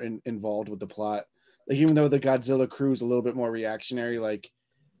much more involved with the plot. Like even though the Godzilla crew is a little bit more reactionary, like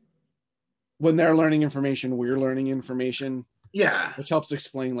when they're learning information, we're learning information. Yeah, Which helps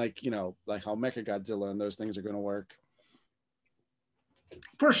explain like like how Mecha Godzilla and those things are going to work.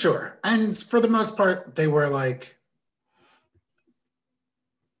 for sure. And for the most part, they were like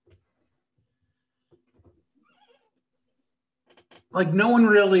no one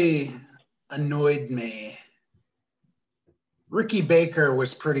really annoyed me. Ricky Baker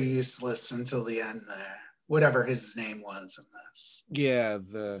was pretty useless until the end there, whatever his name was in this. Yeah,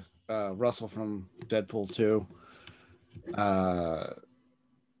 the Russell from Deadpool 2.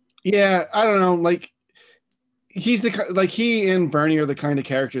 Yeah, I don't know. Like he's he and Bernie are the kind of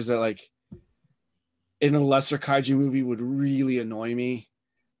characters that like in a lesser kaiju movie would really annoy me,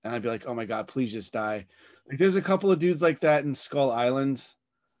 and I'd be like, oh my god, please just die. Like there's a couple of dudes like that in Skull Island.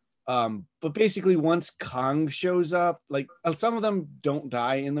 But basically once Kong shows up, like some of them don't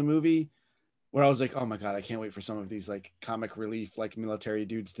die in the movie, where I was like, oh my god, I can't wait for some of these like comic relief like military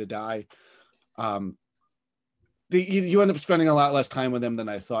dudes to die. You end up spending a lot less time with them than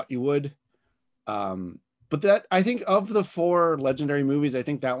I thought you would. But that, I think of the 4 legendary movies, I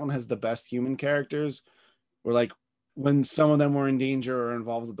think that one has the best human characters. Where like when some of them were in danger or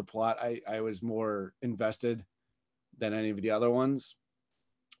involved with the plot, I was more invested than any of the other ones.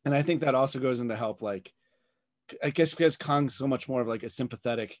 And I think that also goes into help, like I guess because Kong's so much more of like a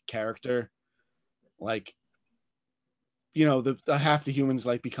sympathetic character. Like the half the humans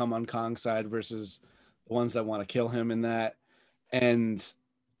like become on Kong's side versus the ones that want to kill him in that. And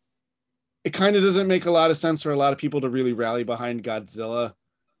it kind of doesn't make a lot of sense for a lot of people to really rally behind Godzilla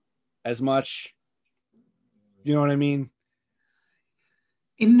as much. You know what I mean?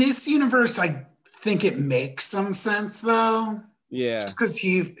 In this universe, I think it makes some sense though. Yeah. Just because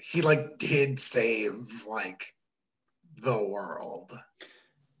he like did save like the world.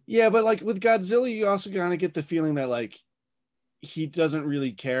 Yeah, but like with Godzilla, you also kind of get the feeling that like he doesn't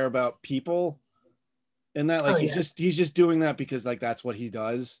really care about people, and that like he's just doing that because like that's what he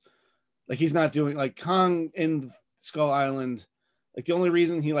does. Like he's not doing like Kong in Skull Island. Like the only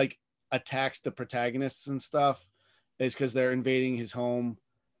reason he like attacks the protagonists and stuff is because they're invading his home.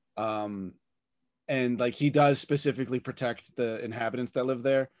 And like he does specifically protect the inhabitants that live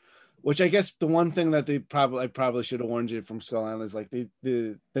there, which I guess the one thing that I probably should have warned you from Skull Island is like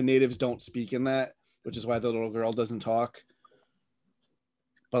the natives don't speak in that, which is why the little girl doesn't talk.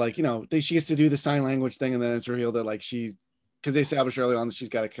 But like she gets to do the sign language thing, and then it's revealed that like because they established early on that she's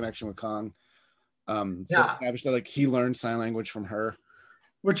got a connection with Kong. So established that like he learned sign language from her,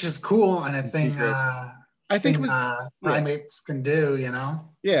 which is cool, and a thing I think primates can do.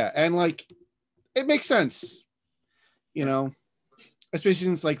 Yeah, and like it makes sense, you know, especially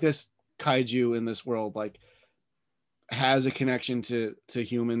since like this kaiju in this world like has a connection to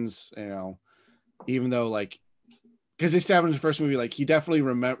humans, you know, even though like because they established in the first movie like he definitely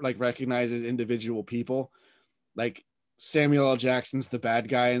recognizes individual people, like Samuel L. Jackson's the bad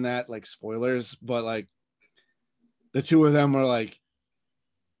guy in that, like spoilers, but like the two of them are like,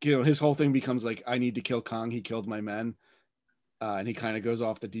 you know, his whole thing becomes like, I need to kill Kong, he killed my men, and he kind of goes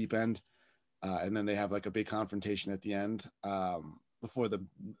off the deep end, and then they have like a big confrontation at the end, before the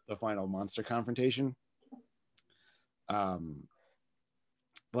final monster confrontation.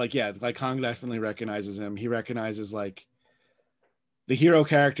 Like yeah, like Kong definitely recognizes him. He recognizes like the hero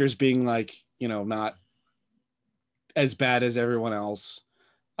characters being like, you know, not as bad as everyone else.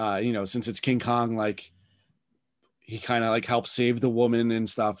 You know, since it's King Kong, like he kind of like helps save the woman and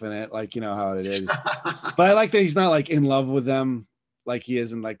stuff in it, like, you know how it is. But I like that he's not like in love with them like he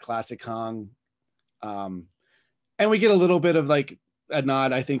is in like classic Kong. And we get a little bit of like a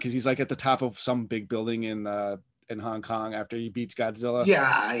nod, I think, because he's like at the top of some big building in Hong Kong after he beats Godzilla. Yeah,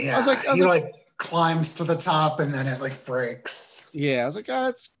 I was he like climbs to the top and then it like breaks. yeah, I was like,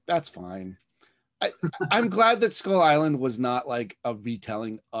 oh, that's fine. I'm glad that Skull Island was not like a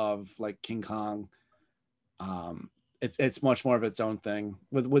retelling of like King Kong. It's much more of its own thing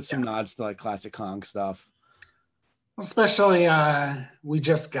with some nods to like classic Kong stuff. Especially we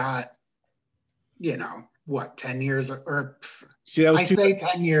just got, you know, what, 10 years or See, that was I say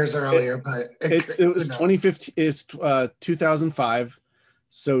 10 years earlier, but it was 2015. It's 2005.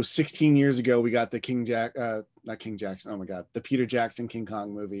 So 16 years ago, we got the not King Jackson. Oh my God, the Peter Jackson King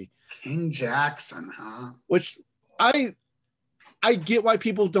Kong movie. King Jackson, huh? Which I get why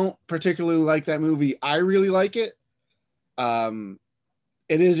people don't particularly like that movie. I really like it.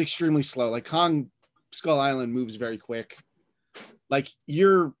 It is extremely slow. Like Kong Skull Island moves very quick. Like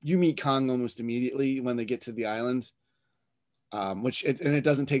you meet Kong almost immediately when they get to the island, and it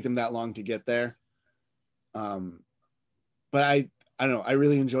doesn't take them that long to get there. But I don't know. I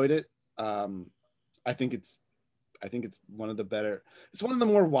really enjoyed it. I think it's one of the better. It's one of the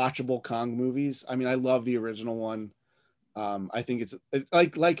more watchable Kong movies. I mean, I love the original one. I think it's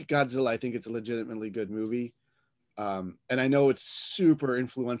like Godzilla. I think it's a legitimately good movie. And I know it's super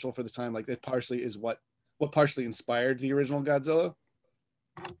influential for the time. Like it partially is what partially inspired the original Godzilla.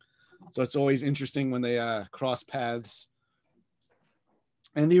 So it's always interesting when they cross paths.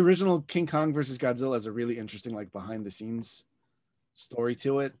 And the original King Kong versus Godzilla is a really interesting like behind the scenes story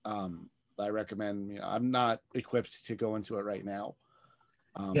to it. I recommend. You know, I'm not equipped to go into it right now.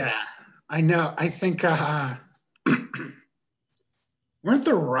 Yeah, I know. I think weren't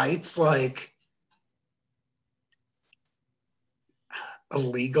the rights like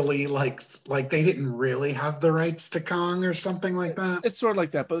illegally like they didn't really have the rights to Kong or something like that? It's sort of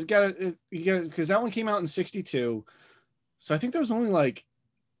like that, but you got because that one came out in '62, so I think there was only like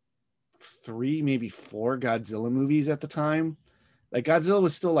 3, maybe 4 Godzilla movies at the time. Like Godzilla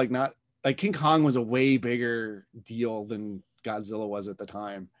was still like not like King Kong was a way bigger deal than Godzilla was at the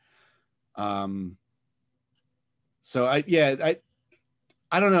time. So I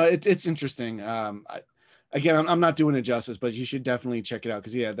don't know. It's interesting. I'm not doing it justice, but you should definitely check it out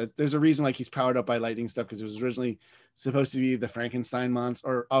because there's a reason like he's powered up by lightning stuff because it was originally supposed to be the Frankenstein monster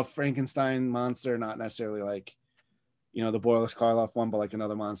or a Frankenstein monster, not necessarily like, you know, the Boris Karloff one, but like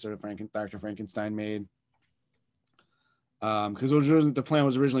another monster Dr. Frankenstein made. Because the plan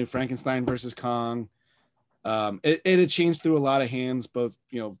was originally Frankenstein versus Kong. It had changed through a lot of hands, both,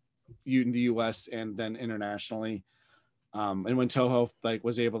 you know, in the US and then internationally. And when Toho like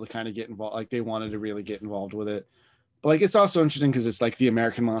was able to kind of get involved, like they wanted to really get involved with it. But like it's also interesting because it's like the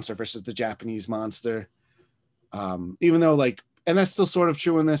American monster versus the Japanese monster. Even though like, and that's still sort of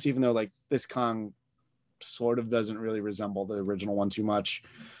true in this, even though like this Kong sort of doesn't really resemble the original one too much.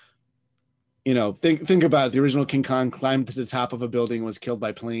 You know, think about it. The original King Kong climbed to the top of a building and was killed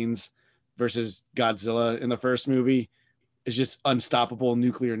by planes versus Godzilla in the first movie is just unstoppable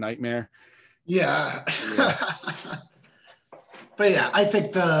nuclear nightmare. Yeah. But yeah, I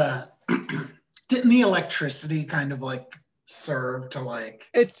think didn't the electricity kind of like serve to like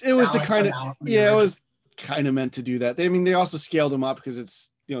it was the kind of it was kind of meant to do that. I mean, they also scaled them up because it's,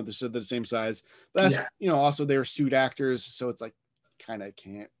 you know, they're the same size. But that's, you know, also they were suit actors, so it's like kind of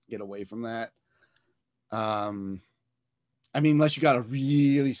can't get away from that. I mean, unless you got a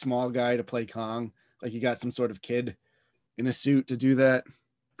really small guy to play Kong, like you got some sort of kid in a suit to do that.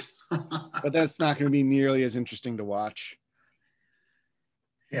 But that's not going to be nearly as interesting to watch.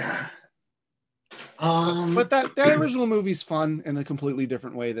 Yeah. But that original movie's fun in a completely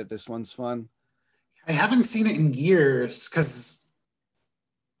different way that this one's fun. I haven't seen it in years because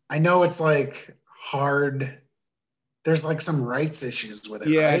I know it's like hard. There's like some rights issues with it,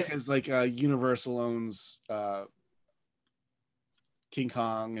 Yeah, right? because like Universal owns King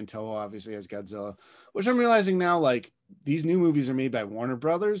Kong, and Toho obviously has Godzilla, which I'm realizing now, like these new movies are made by Warner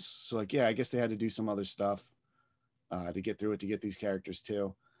Brothers. So like, yeah, I guess they had to do some other stuff to get through it, to get these characters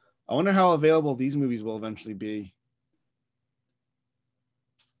too. I wonder how available these movies will eventually be.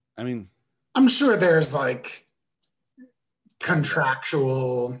 I mean, I'm sure there's like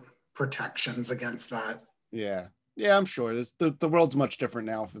contractual protections against that. yeah. Yeah, I'm sure. The world's much different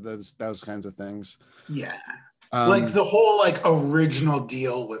now for those kinds of things. Yeah. Like the whole like original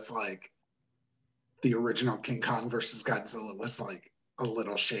deal with like the original King Kong versus Godzilla was like a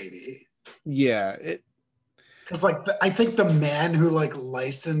little shady. Yeah, because like I think the man who like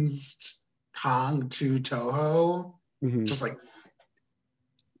licensed Kong to Toho just like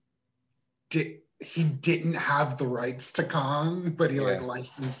he didn't have the rights to Kong, but he like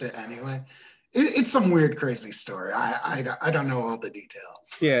licensed it anyway. It's some weird, crazy story. I don't know all the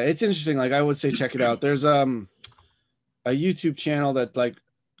details. Yeah, it's interesting. Like I would say, check it out. There's a YouTube channel that like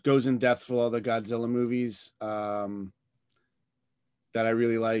goes in depth for all the Godzilla movies that I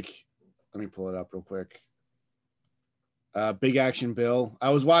really like. Let me pull it up real quick. Big Action Bill.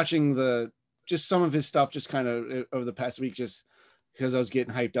 I was watching just some of his stuff just kind of over the past week, just because I was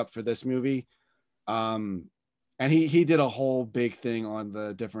getting hyped up for this movie. And he did a whole big thing on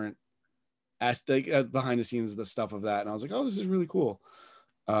the different aspect behind the scenes of the stuff of that, and I was like, oh, this is really cool.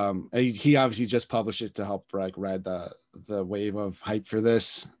 And he obviously just published it to help like ride the wave of hype for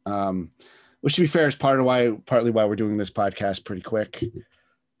this. Which, to be fair, is partly why we're doing this podcast pretty quick.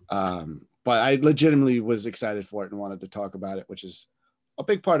 But I legitimately was excited for it and wanted to talk about it, which is a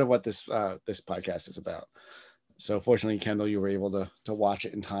big part of what this podcast is about. So fortunately, Kendall, you were able to watch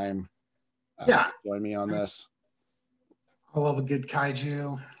it in time. Join me on this. I love a good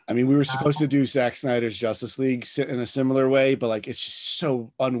kaiju. I mean, we were supposed to do Zack Snyder's Justice League in a similar way, but like it's just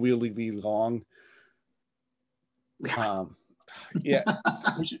so unwieldily long. Yeah,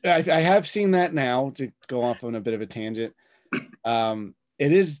 I have seen that now, to go off on a bit of a tangent. It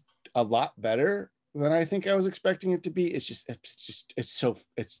is a lot better than I think I was expecting it to be. It's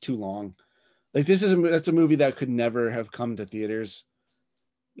too long. Like that's a movie that could never have come to theaters.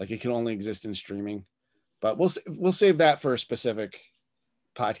 Like it can only exist in streaming. But we'll save that for a specific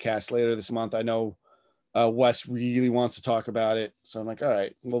podcast later this month. I know Wes really wants to talk about it, so I'm like, all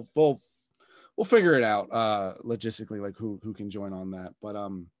right, we'll figure it out logistically, like who can join on that. But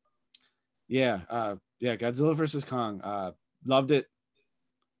Godzilla versus Kong, loved it.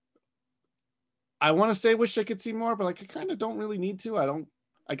 I want to say wish I could see more, but like I kind of don't really need to.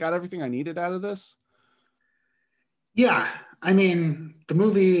 I got everything I needed out of this. Yeah, I mean the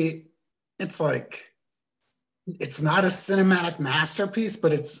movie, it's like it's not a cinematic masterpiece,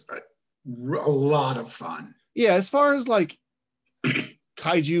 but it's a lot of fun. Yeah, as far as like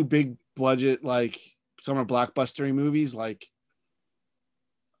kaiju big budget like summer blockbustery movies, like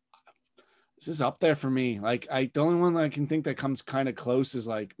this is up there for me. Like the only one that I can think that comes kind of close is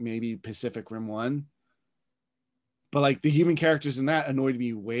like maybe Pacific Rim 1. But like the human characters in that annoyed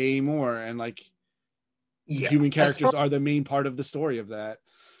me way more, and like human characters are the main part of the story of that.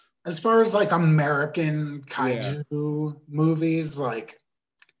 As far as like American kaiju movies, like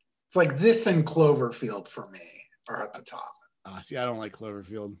it's like this and Cloverfield for me are at the top. See, I don't like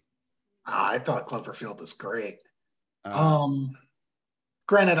Cloverfield. I thought Cloverfield was great.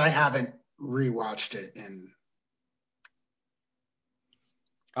 Granted, I haven't rewatched it in.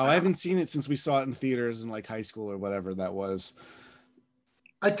 I haven't seen it since we saw it in theaters in like high school or whatever that was.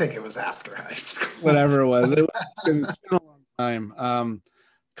 I think it was after high school. Whatever it was. It's been a long time.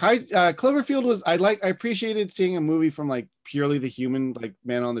 Cloverfield was, I appreciated seeing a movie from like purely the human, like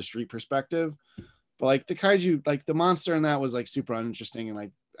man on the street perspective. But like the kaiju, like the monster in that was like super uninteresting, and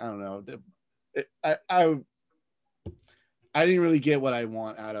like I don't know. I didn't really get what I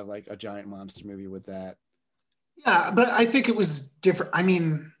want out of like a giant monster movie with that. Yeah, but I think it was different. I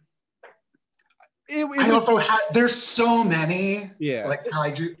mean, there's so many. Yeah, like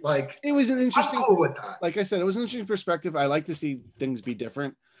kaiju. Like it was an interesting. I'm cool with that. Like I said, it was an interesting perspective. I like to see things be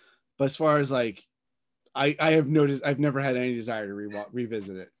different, but as far as like, I have noticed, I've never had any desire to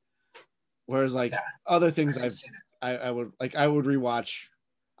revisit it. Whereas like other things I would rewatch.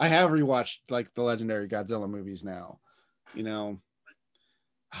 I have rewatched like the legendary Godzilla movies now, you know.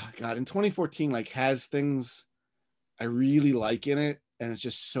 God, in 2014, like has things I really like in it, and it's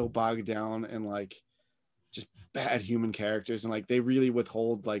just so bogged down and like just bad human characters, and like they really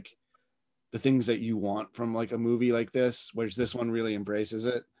withhold like the things that you want from like a movie like this, whereas this one really embraces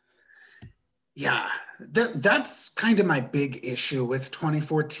it. Yeah, that's kind of my big issue with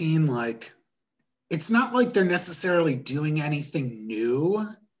 2014. Like it's not like they're necessarily doing anything new.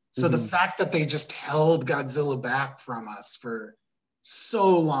 So the fact that they just held Godzilla back from us for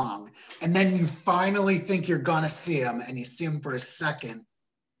so long, and then you finally think you're gonna see him, and you see him for a second,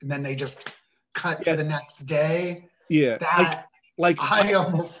 and then they just cut to the next day. Yeah, That like I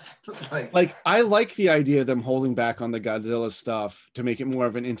almost like I like the idea of them holding back on the Godzilla stuff to make it more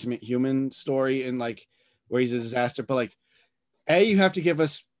of an intimate human story and like where he's a disaster. But like, A, you have to give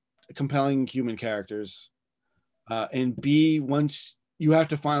us compelling human characters, and B, once you have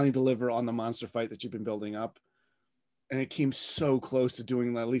to finally deliver on the monster fight that you've been building up. And it came so close to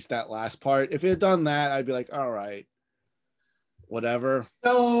doing at least that last part. If it had done that, I'd be like, all right, whatever.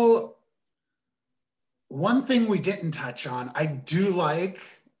 So one thing we didn't touch on, I do like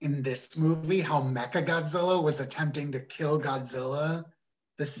in this movie how Mechagodzilla was attempting to kill Godzilla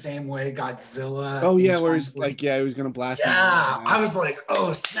the same way Godzilla. Oh yeah, where he's like, yeah, he was gonna blast him. Yeah, I was like,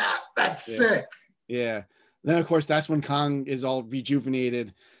 oh snap, that's sick. Yeah. Then of course that's when Kong is all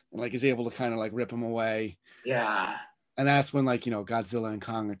rejuvenated and like is able to kind of like rip him away. Yeah. And that's when like, you know, Godzilla and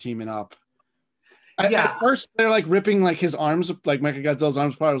Kong are teaming up. Yeah. At first they're like ripping like his arms, like Mechagodzilla's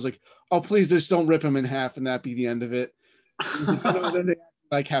arms apart. I was like, oh please, just don't rip him in half and that be the end of it. Then they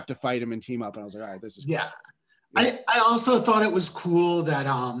like have to fight him and team up. And I was like, all right, this is yeah. I also thought it was cool that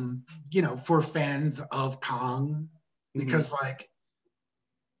you know, for fans of Kong, because like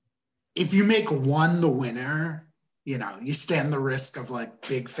if you make one the winner, you know, you stand the risk of like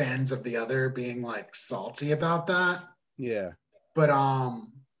big fans of the other being like salty about that. Yeah. But I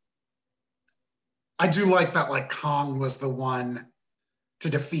do like that like Kong was the one to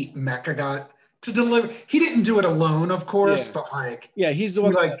defeat Mechagot to deliver. He didn't do it alone, of course, but like he's the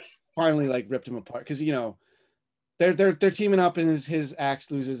one that finally like ripped him apart because you know they're teaming up and his axe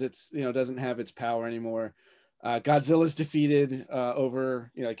loses its, you know, doesn't have its power anymore. Godzilla's defeated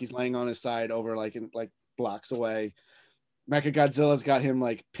over, you know, like he's laying on his side over like in like blocks away. Mechagodzilla's got him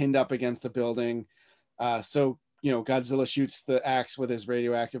like pinned up against the building. So you know, Godzilla shoots the axe with his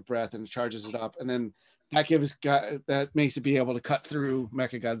radioactive breath and charges it up, and then that makes it be able to cut through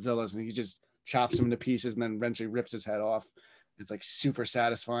Mechagodzilla's, and he just chops him into pieces and then eventually rips his head off. It's like super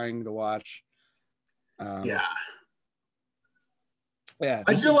satisfying to watch. Yeah.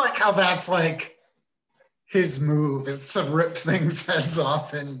 I do like how that's like his move is to rip things heads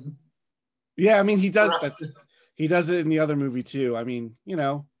off. And yeah, I mean he does it in the other movie too. I mean, you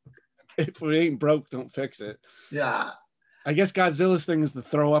know, if it ain't broke, don't fix it. Yeah. I guess Godzilla's thing is to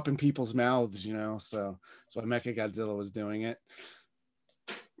throw up in people's mouths, you know, so that's why Mechagodzilla was doing it.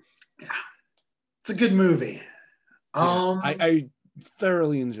 Yeah. It's a good movie. I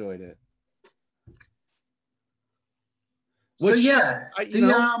thoroughly enjoyed it. Which, so yeah,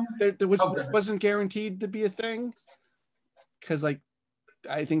 there wasn't guaranteed to be a thing because like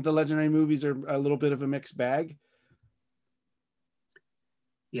I think the Legendary movies are a little bit of a mixed bag.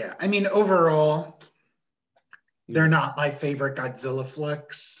 Yeah, I mean overall, they're not my favorite Godzilla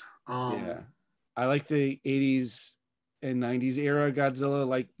flicks. I like the 80s and 90s era Godzilla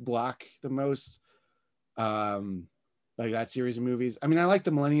like block the most. Like that series of movies. I mean, I like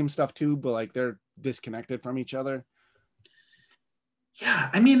the Millennium stuff too, but like they're disconnected from each other. Yeah,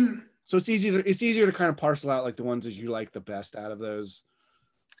 I mean, so it's easier to kind of parcel out like the ones that you like the best out of those.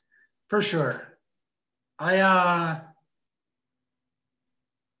 For sure. Yeah,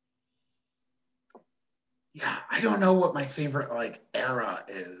 I don't know what my favorite like era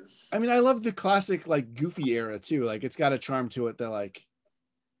is. I mean, I love the classic like Goofy era too. Like it's got a charm to it that like,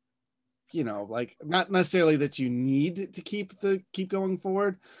 you know, like not necessarily that you need to keep going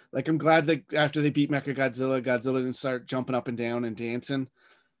forward. Like I'm glad that after they beat Mechagodzilla, Godzilla didn't start jumping up and down and dancing.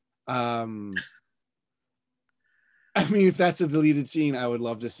 I mean, if that's a deleted scene, I would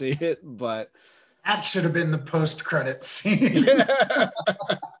love to see it, but that should have been the post-credit scene.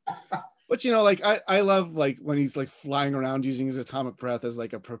 But you know, like I love like when he's like flying around using his atomic breath as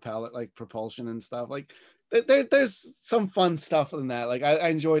like a propulsion and stuff. Like there's some fun stuff in that. Like I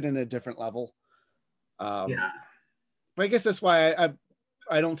enjoyed it in a different level. Yeah. But I guess that's why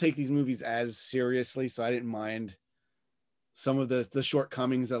I don't take these movies as seriously, so I didn't mind some of the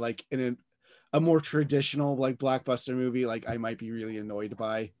shortcomings that like in a more traditional like blockbuster movie like I might be really annoyed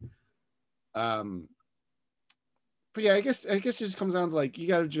by. But yeah, I guess it just comes down to like you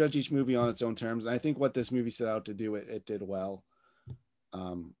got to judge each movie on its own terms. And I think what this movie set out to do, it did well.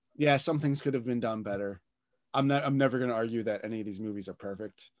 Yeah, some things could have been done better. I'm never going to argue that any of these movies are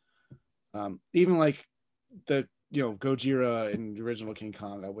perfect. Even like the Gojira and the original King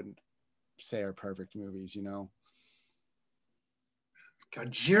Kong, I wouldn't say are perfect movies. You know,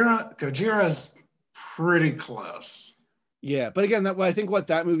 Gojira is pretty close. Yeah, but again, that I think what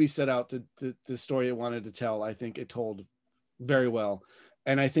that movie set out to the story it wanted to tell, I think it told very well.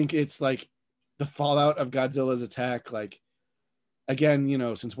 And I think it's like the fallout of Godzilla's attack, like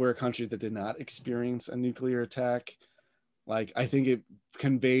again, since we're a country that did not experience a nuclear attack, like I think it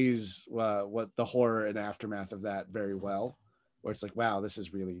conveys what the horror and aftermath of that very well, where it's like, wow, this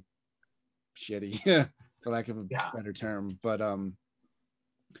is really shitty, for lack of a better term. But I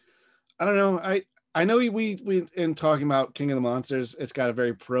don't know. I know we in talking about King of the Monsters, it's got a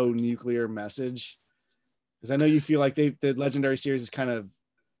very pro nuclear message, because I know you feel like the Legendary series is kind of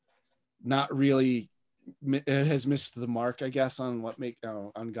not really, it has missed the mark, I guess, on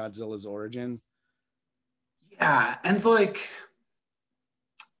on Godzilla's origin. Yeah, and it's like,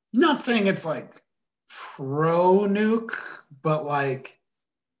 not saying it's like pro nuke, but like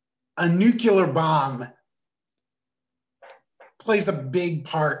a nuclear bomb plays a big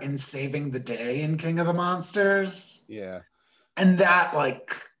part in saving the day in King of the Monsters. Yeah. And that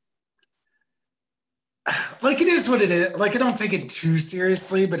like it is what it is. Like, I don't take it too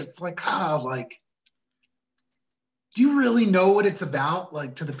seriously, but it's like, like, do you really know what it's about?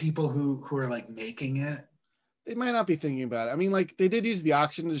 Like, to the people who are like making it? They might not be thinking about it. I mean, like, they did use the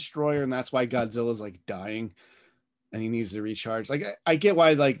oxygen destroyer, and that's why Godzilla's like dying and he needs to recharge. Like, I get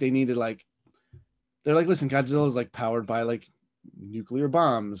why, like, they needed, like, they're like, listen, Godzilla's like powered by like nuclear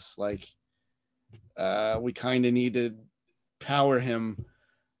bombs. Like, we kind of need to power him.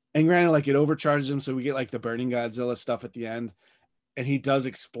 And granted, like, it overcharges him, so we get like the burning Godzilla stuff at the end, and he does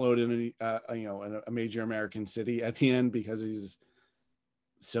explode in a major American city at the end because he's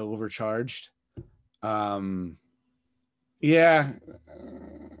so overcharged. Yeah,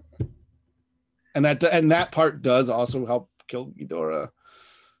 and that part does also help kill Ghidorah.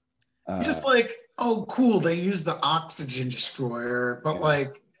 Just like, oh, cool, they use the oxygen destroyer, but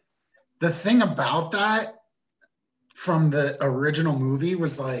like, the thing about that from the original movie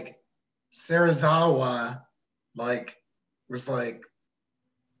was like, Serizawa like was like,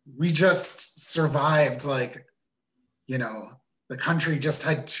 we just survived, like, the country just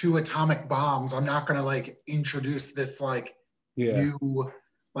had 2 atomic bombs. I'm not gonna like introduce this like new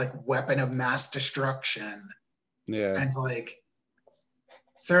like weapon of mass destruction. Yeah. And like,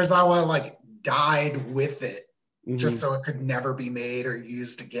 Serizawa like died with it, just so it could never be made or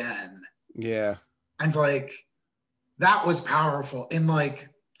used again. Yeah. And like, that was powerful. And like,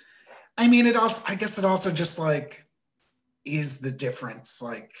 I mean, I guess it also just like is the difference.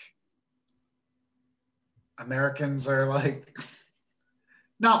 Like, Americans are like,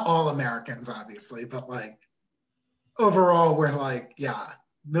 not all Americans, obviously, but like overall, we're like, yeah,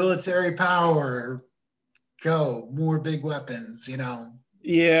 military power, go, more big weapons,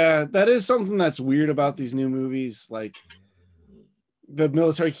 Yeah, that is something that's weird about these new movies. Like, the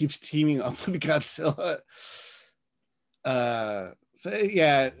military keeps teaming up with Godzilla. So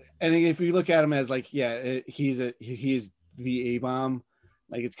yeah, and if you look at him as like, he's the A-bomb,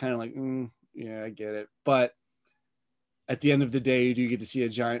 like, it's kind of like, yeah, I get it. But at the end of the day, you do get to see a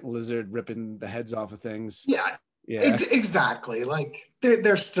giant lizard ripping the heads off of things. Yeah. Exactly. Like,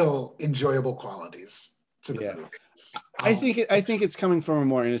 there's still enjoyable qualities to the movies. I think it's coming from a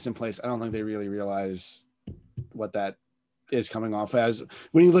more innocent place. I don't think they really realize what that is coming off as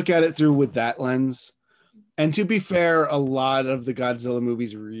when you look at it through with that lens. And to be fair, a lot of the Godzilla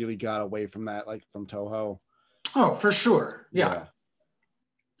movies really got away from that, like from Toho. Oh, for sure. Yeah.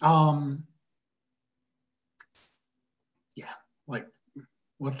 Yeah. Like,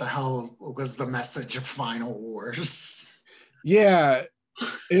 what the hell was the message of Final Wars? Yeah.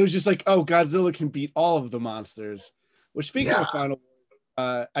 It was just like, oh, Godzilla can beat all of the monsters. Which, speaking of Final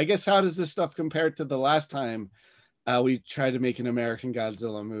Wars, I guess, how does this stuff compare to the last time we tried to make an American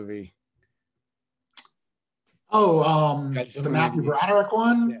Godzilla movie? Oh, the Matthew Broderick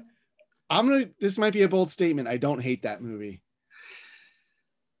one? Yeah. This might be a bold statement. I don't hate that movie.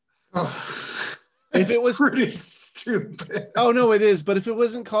 If it was pretty stupid. Oh, no, it is. But if it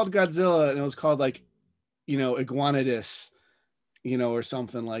wasn't called Godzilla and it was called like, Iguanodus, or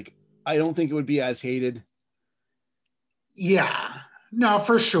something, like, I don't think it would be as hated. Yeah, no,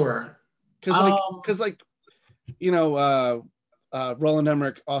 for sure. Because Roland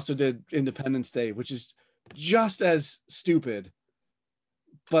Emmerich also did Independence Day, which is just as stupid,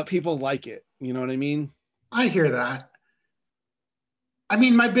 but people like it. You know what I mean? I hear that. I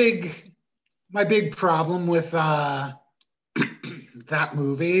mean, my big problem with that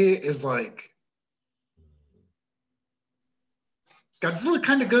movie is like, Godzilla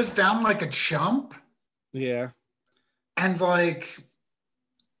kind of goes down like a chump. Yeah. And like,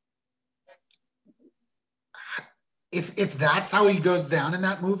 if that's how he goes down in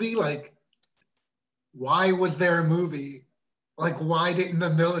that movie, like, why was there a movie? Like, why didn't the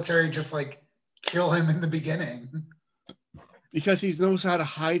military just like kill him in the beginning? Because he knows how to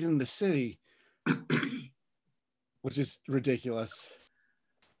hide in the city, which is ridiculous.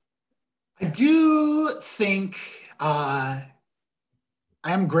 I do think I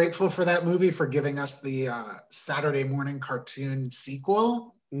am grateful for that movie for giving us the Saturday morning cartoon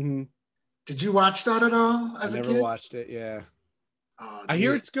sequel. Mm-hmm. Did you watch that at all as I a never kid? watched it. Yeah, Oh, I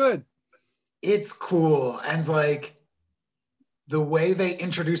hear dude, it's good. it's cool. And like the way they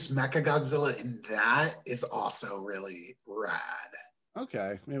introduced Mechagodzilla in that is also really rad.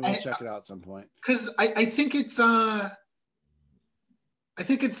 Okay, maybe I'll check it out at some point. Because I think it's the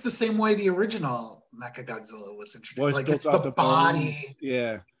same way the original Mechagodzilla was introduced. Was Like built it's off the the bones. body.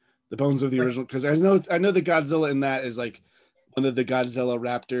 Yeah, the bones of the Like, original. Because I know the Godzilla in that is like one of the Godzilla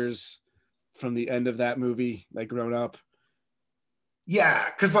raptors from the end of that movie, like grown up. yeah,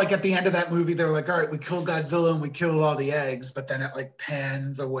 because like at the end of that movie, they're like, all right, we killed Godzilla and we killed all the eggs, but then it like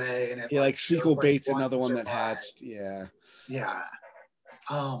pans away and it Yeah, like like Sequel shows like Bates, one another one that survived. hatched. Yeah. Yeah.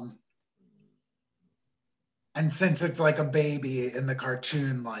 Um, and since it's like a baby in the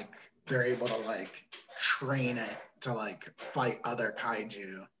cartoon, like they're able to like train it to like fight other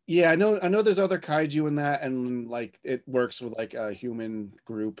kaiju. Yeah, I know there's other kaiju in that, and like it works with like a human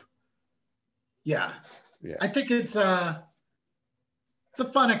group. Yeah. Yeah. I think it's a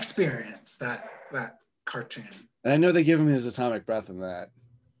fun experience, that cartoon. And I know they give him his atomic breath in that,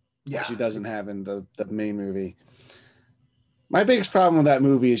 Yeah. which he doesn't have in the main movie. My biggest problem with that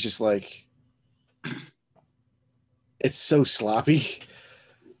movie is just like it's so sloppy.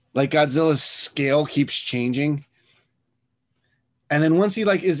 Like Godzilla's scale keeps changing. And then once he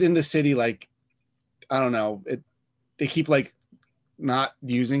like is in the city, like I don't know, they keep like not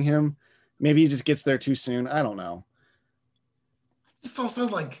using him. Maybe he just gets there too soon. I don't know. It's also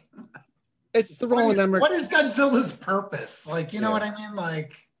like It's the Roland Emmerich. what is Godzilla's purpose? Like, you know Yeah. what I mean?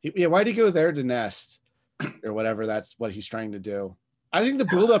 Like, Yeah, why'd he go there to nest or whatever? That's what he's trying to do. I think the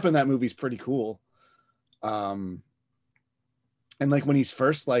buildup in that movie is pretty cool. And like when he's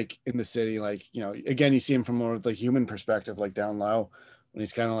first like in the city, like again, you see him from more of the human perspective, like down low, when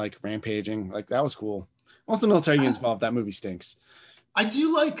he's kind of like rampaging. Like that was cool. Once the military gets involved, that movie stinks. I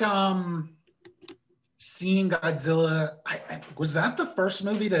do like seeing Godzilla. Was that the first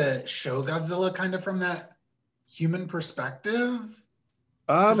movie to show Godzilla kind of from that human perspective?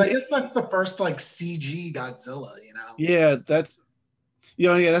 Because I guess that's the first like CG Godzilla, you know? Yeah, that's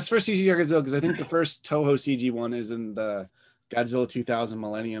that's first CG Godzilla because I think the first Toho CG one is in the Godzilla 2000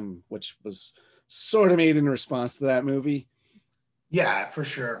 Millennium, which was sort of made in response to that movie. Yeah, for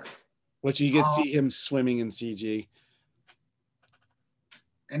sure. Which you get to see him swimming in CG.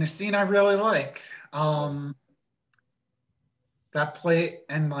 And a scene I really like. That play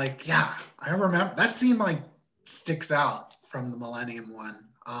and like, yeah, I remember that scene like sticks out from the Millennium one.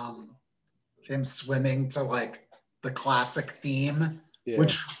 Him swimming to like the classic theme,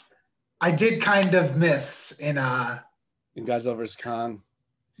 which I did kind of miss in Godzilla vs. Kong.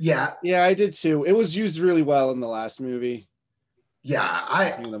 Yeah. Yeah, I did too. It was used really well in the last movie.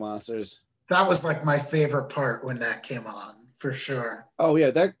 Yeah, King of the Monsters. That was like my favorite part when that came on, for sure. Oh yeah,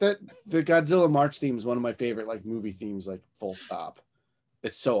 that the Godzilla March theme is one of my favorite like movie themes, like full stop.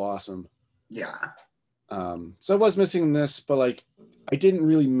 It's so awesome. Yeah. So I was missing this, but like I didn't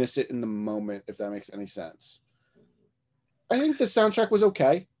really miss it in the moment, if that makes any sense. I think the soundtrack was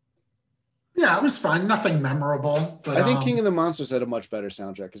okay. Yeah, it was fun. Nothing memorable, but I think King of the Monsters had a much better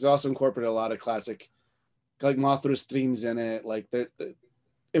soundtrack because it also incorporated a lot of classic, like Mothra's themes in it. Like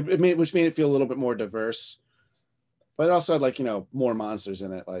which made it feel a little bit more diverse, but it also had like more monsters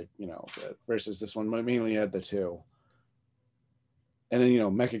in it, like versus this one mainly had the two. And then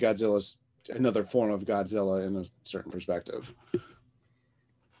Mechagodzilla's another form of Godzilla in a certain perspective.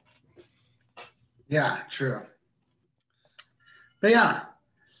 Yeah, true. But yeah,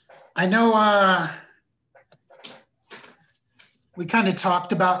 I know we kind of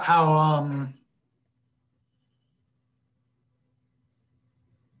talked about how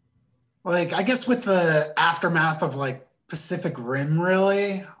like I guess with the aftermath of like Pacific Rim,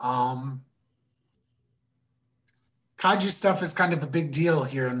 really, kaiju stuff is kind of a big deal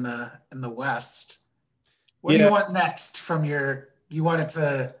here in the West. What do you want next from you want it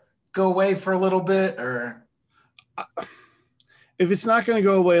to go away for a little bit, or if it's not going to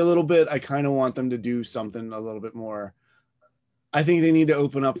go away a little bit, I kind of want them to do something a little bit more. I think they need to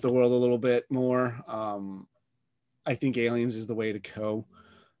open up the world a little bit more. I think Aliens is the way to go.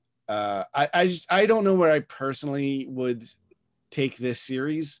 I don't know where I personally would take this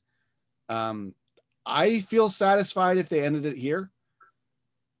series. I feel satisfied if they ended it here.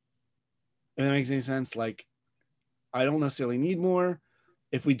 If that makes any sense. Like, I don't necessarily need more.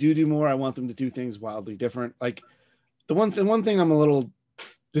 If we do more, I want them to do things wildly different. Like the one thing I'm a little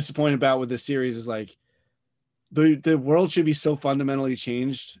disappointed about with this series is like the world should be so fundamentally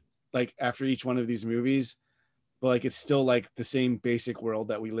changed like after each one of these movies, but like it's still like the same basic world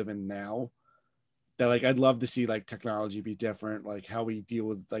that we live in now. That like I'd love to see like technology be different, like how we deal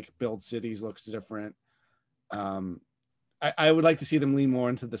with like build cities looks different. Um, I would like to see them lean more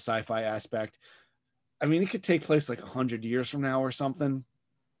into the sci-fi aspect. I mean, it could take place like 100 years from now or something.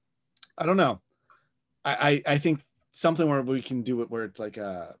 I don't know. I think something where we can do it where it's like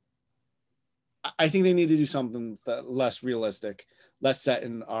I think they need to do something that less realistic, less set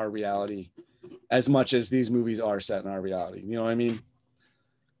in our reality, as much as these movies are set in our reality. You know what I mean?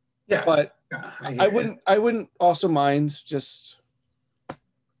 Yeah. But Yeah, I wouldn't also mind just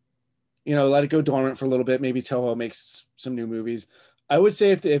let it go dormant for a little bit. Maybe Toho makes some new movies. I would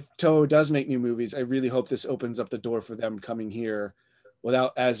say if Toho does make new movies, I really hope this opens up the door for them coming here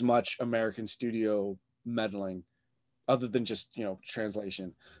without as much American studio meddling, other than just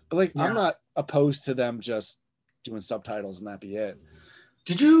translation. But like, I'm yeah. not opposed to them just doing subtitles and that be it.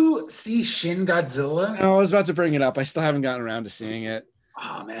 Did you see Shin Godzilla? No, I was about to bring it up. I still haven't gotten around to seeing it.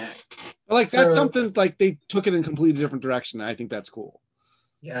 Oh man. But like that's something like they took it in a completely different direction. And I think that's cool.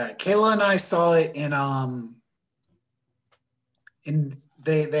 Yeah, Kayla and I saw it in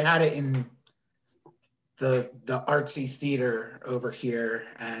they had it in the artsy theater over here,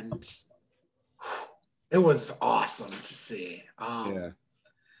 and it was awesome to see. Yeah.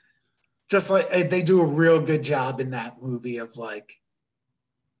 Just like they do a real good job in that movie of like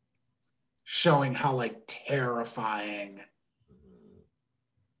showing how like terrifying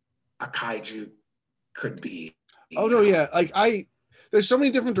a kaiju could be. Oh no, yeah. Like there's so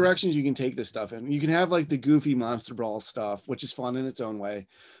many different directions you can take this stuff in. You can have like the goofy monster brawl stuff, which is fun in its own way.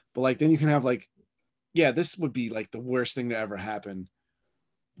 But like then you can have like, yeah, this would be like the worst thing to ever happen,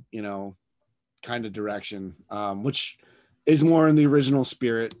 kind of direction. Which is more in the original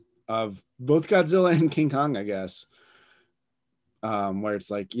spirit of both Godzilla and King Kong, I guess. Where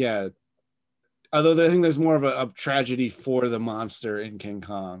it's like, yeah, although I think there's more of a tragedy for the monster in King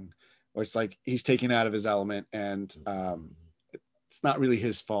Kong, where it's like he's taken out of his element and it's not really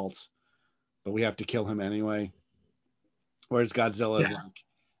his fault, but we have to kill him anyway. Whereas Godzilla is like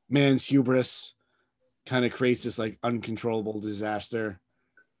man's hubris kind of creates this like uncontrollable disaster.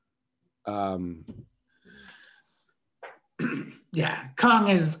 Yeah, Kong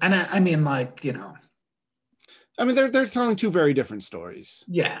is, and I mean, like, I mean, they're telling two very different stories.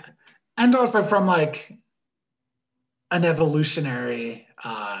 Yeah, and also from like an evolutionary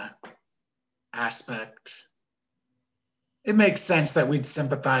aspect, it makes sense that we'd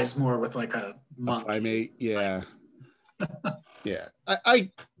sympathize more with like a monkey. A primate, yeah, yeah.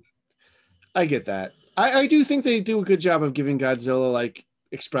 I get that. I do think they do a good job of giving Godzilla like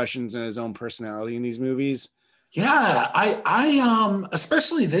expressions and his own personality in these movies. Yeah, I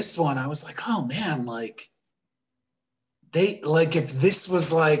especially this one, I was like, oh man, like they like if this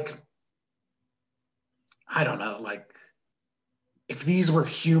was like, I don't know, like if these were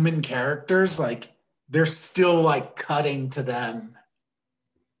human characters, like they're still like cutting to them.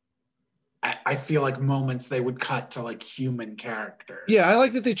 I feel like moments they would cut to like human characters. Yeah, I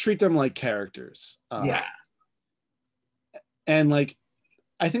like that they treat them like characters. Yeah. And like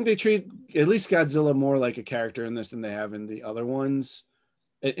I think they treat at least Godzilla more like a character in this than they have in the other ones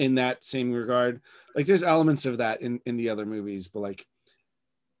in that same regard. Like there's elements of that in the other movies, but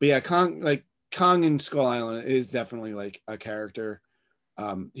yeah, Kong and Skull Island is definitely like a character.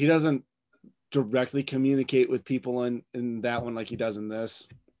 He doesn't directly communicate with people in that one like he does in this.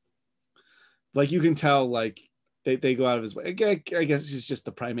 Like you can tell like they go out of his way. I guess it's just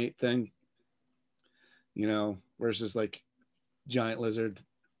the primate thing, versus like giant lizard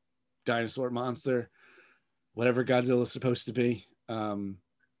dinosaur monster, whatever Godzilla is supposed to be. But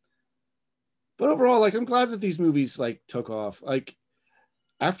overall, like I'm glad that these movies like took off. Like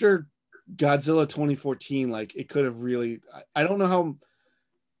after Godzilla 2014, like it could have really, I don't know how,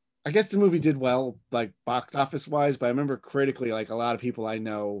 I guess the movie did well, like box office wise, but I remember critically, like a lot of people I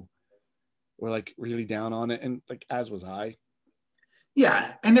know were like really down on it, and like as was I.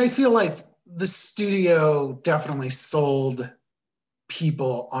 Yeah, and I feel like the studio definitely sold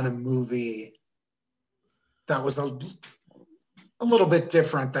people on a movie that was a little bit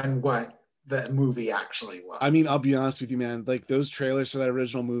different than what the movie actually was. I mean, I'll be honest with you, man. Like those trailers for that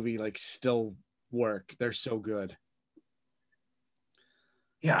original movie, like still work. They're so good.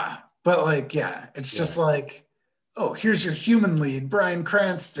 Yeah, but like, yeah, it's just like, oh, here's your human lead, Bryan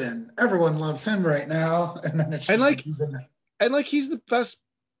Cranston. Everyone loves him right now, and then it's just like he's in it. And like he's the best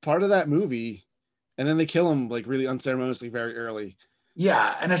part of that movie. And then they kill him like really unceremoniously very early.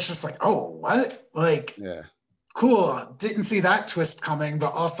 Yeah, and it's just like, oh, what? Like, Yeah. cool. Didn't see that twist coming,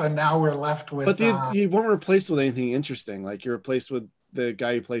 but also now we're left with. But you weren't replaced with anything interesting. Like you're replaced with the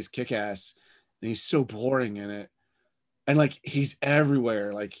guy who plays Kick-Ass, and he's so boring in it. And like he's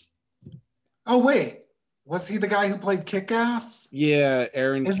everywhere. Like, oh wait, was he the guy who played Kick-Ass? yeah,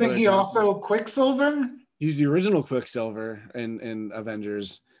 Aaron. Isn't he Johnson. also Quicksilver? He's the original Quicksilver in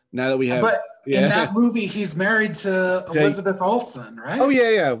Avengers. Now that we have, But in yeah, that movie, he's married to Elizabeth Olsen, right? oh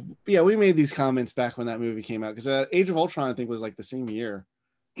yeah. We made these comments back when that movie came out because Age of Ultron, I think, was like the same year.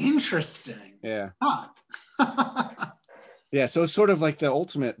 Interesting. Yeah. Huh. Yeah, so it's sort of like the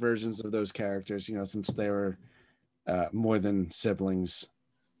ultimate versions of those characters, you know, since they were more than siblings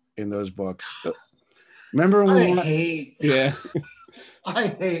in those books. Remember when yeah. I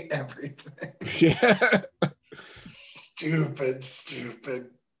hate everything. Yeah. Stupid.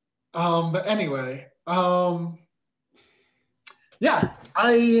 But anyway, yeah,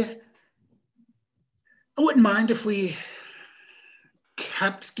 I wouldn't mind if we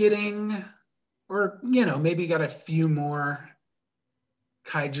kept getting, or maybe got a few more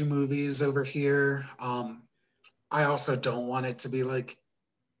kaiju movies over here. I also don't want it to be like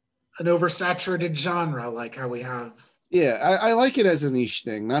an oversaturated genre like how we have. Yeah, I like it as a niche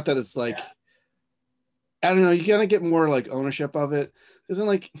thing. Not that it's like, I don't know, you gotta get more like ownership of it. Isn't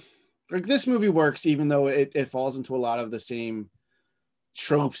like this movie works even though it falls into a lot of the same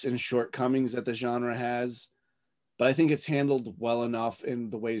tropes and shortcomings that the genre has. But I think it's handled well enough in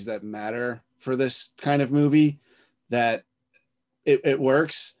the ways that matter for this kind of movie that it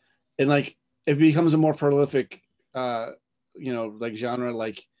works. And like it becomes a more prolific like genre.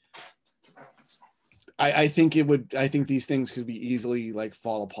 Like I think these things could be easily like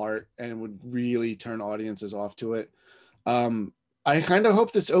fall apart and would really turn audiences off to it. I kind of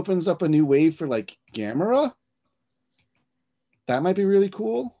hope this opens up a new wave for like Gamera. That might be really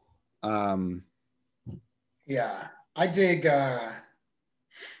cool. Yeah, I dig. And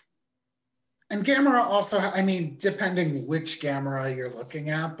Gamera also, I mean, depending which Gamera you're looking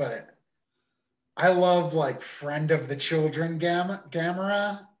at, but I love like Friend of the Children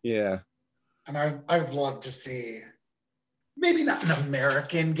Gamera. Yeah. And I'd love to see, maybe not an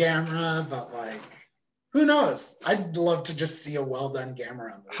American Gamera, but like, who knows? I'd love to just see a well done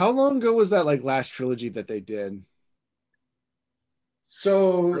Gamera movie. How long ago was that like last trilogy that they did?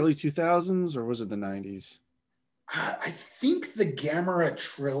 So early 2000s, or was it the 90s? I think the Gamera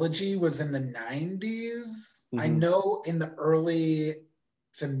trilogy was in the 90s. Mm-hmm. I know in the early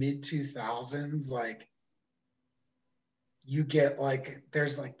to mid 2000s, like you get like,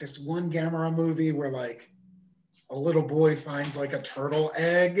 there's like this one Gamera movie where like a little boy finds like a turtle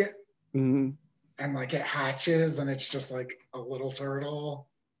egg, mm-hmm. and like it hatches and it's just like a little turtle,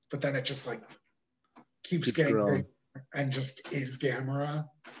 but then it just like keeps getting growing. Big and just is Gamera.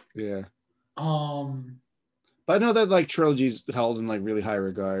 Yeah. But I know that like trilogy's held in like really high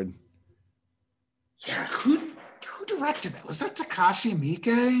regard. Yeah, who directed that? Was that Takashi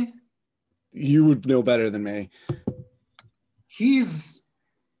Miike? You would know better than me. He's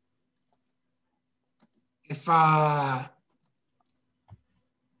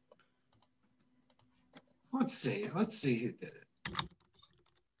let's see who did it.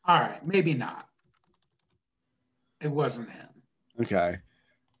 All right, maybe not. It wasn't him. Okay.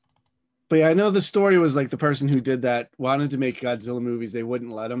 But yeah, I know the story was like the person who did that wanted to make Godzilla movies. They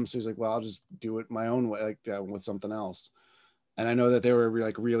wouldn't let him. So he's like, well, I'll just do it my own way, like with something else. And I know that they were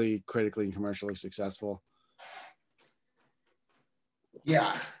like really critically and commercially successful.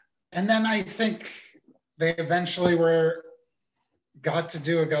 Yeah. And then I think they eventually got to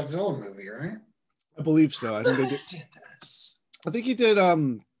do a Godzilla movie, right? I believe so. I think they did this. I think he did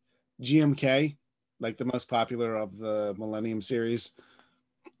GMK, like the most popular of the Millennium series.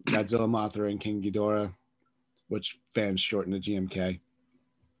 Godzilla, Mothra, and King Ghidorah, which fans shorten to GMK.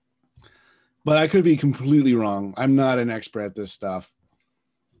 But I could be completely wrong. I'm not an expert at this stuff.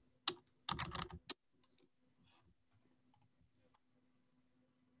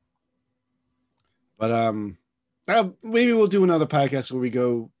 But maybe we'll do another podcast where we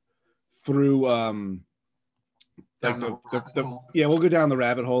go through like we'll go down the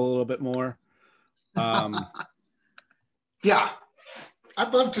rabbit hole a little bit more. Yeah.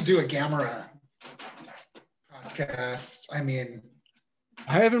 I'd love to do a Gamera podcast. I mean,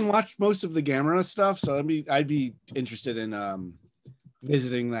 I haven't watched most of the Gamera stuff, so I'd be interested in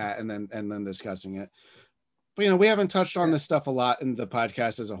visiting that and then discussing it. But we haven't touched on this stuff a lot in the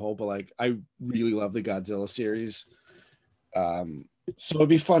podcast as a whole, but like I really love the Godzilla series. So it'd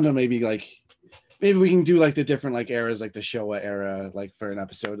be fun to maybe like maybe we can do like the different like eras, like the Showa era, like for an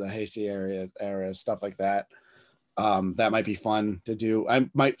episode, the Heisei era, stuff like that. That might be fun to do. I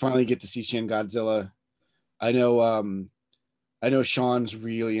might finally get to see Shin Godzilla. I know I know Sean's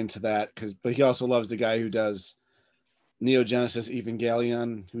really into that but he also loves the guy who does Neo Genesis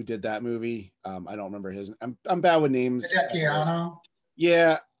Evangelion, who did that movie. I don't remember his. I'm bad with names. Keanu.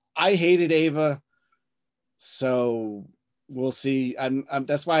 Yeah, I hated Ava, so we'll see.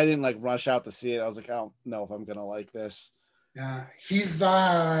 That's why I didn't like rush out to see it. I was like, I don't know if I'm gonna like this. Yeah, he's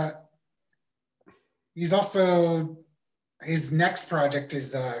also, his next project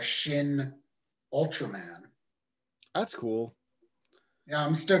is Shin Ultraman. That's cool. Yeah,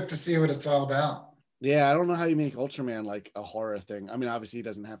 I'm stoked to see what it's all about. Yeah, I don't know how you make Ultraman like a horror thing. I mean, obviously he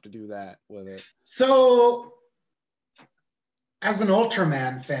doesn't have to do that with it. So, as an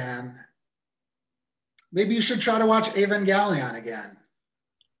Ultraman fan, maybe you should try to watch Evangelion again.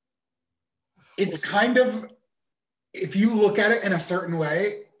 It's kind of, if you look at it in a certain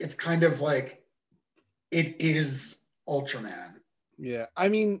way, it's kind of like it is Ultraman. Yeah, I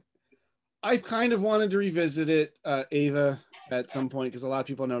mean, I've kind of wanted to revisit it, Ava, at some point because a lot of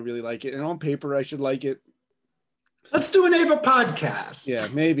people don't really like it, and on paper I should like it. Let's do an Ava podcast. Yeah,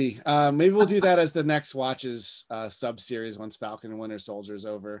 maybe. Maybe we'll do that as the next watches sub series once Falcon and Winter Soldier is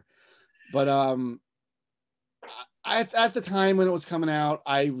over. But at the time when it was coming out,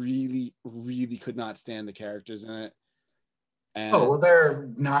 I really, really could not stand the characters in it. And, well, they're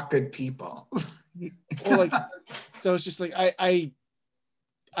not good people. Well, like, so it's just like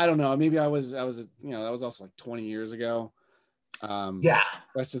I don't know. Maybe I was that was also like 20 years ago. Yeah,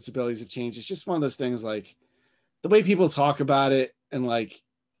 our sensibilities have changed. It's just one of those things, like the way people talk about it, and like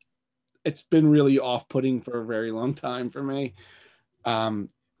it's been really off-putting for a very long time for me.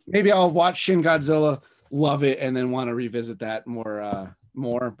 Maybe I'll watch Shin Godzilla, love it, and then want to revisit that more.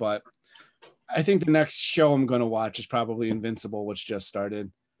 But I think the next show I'm going to watch is probably Invincible, which just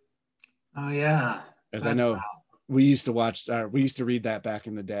started. Oh yeah, as I know we used to read that back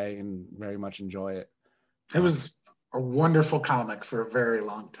in the day and very much enjoy it. It was a wonderful comic for a very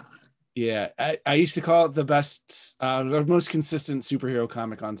long time. Yeah, I used to call it the best, the most consistent superhero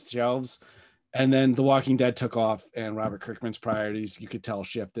comic on shelves. And then The Walking Dead took off, and Robert Kirkman's priorities, you could tell,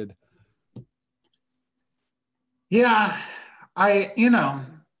 shifted. Yeah, I'd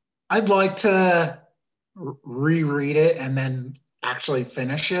like to reread it and then actually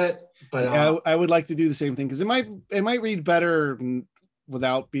finish it. But yeah, I would like to do the same thing because it might read better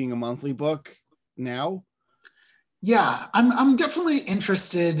without being a monthly book now. Yeah, I'm definitely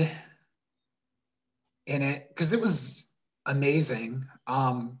interested in it because it was amazing.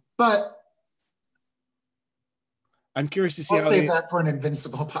 But I'm curious to see I'll save that for an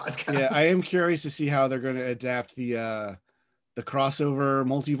Invincible podcast. Yeah, I am curious to see how they're going to adapt the crossover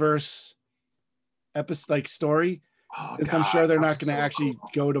multiverse episode, like story. Oh, since I'm sure they're not going to actually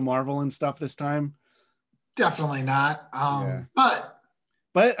go to Marvel and stuff this time. Definitely not. Yeah.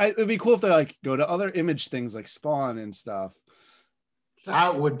 But it would be cool if they like go to other Image things like Spawn and stuff.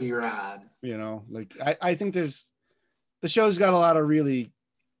 That would be rad. Like I think the show's got a lot of really,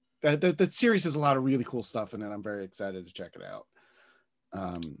 the series has a lot of really cool stuff in it. I'm very excited to check it out.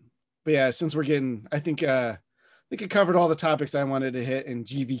 But yeah, since we're getting, I think it covered all the topics I wanted to hit in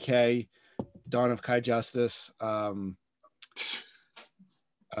GVK, Dawn of Kai Justice. I don't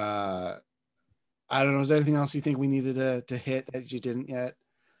know. Is there anything else you think we needed to hit that you didn't yet?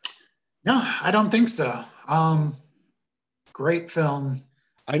 No, I don't think so. Great film.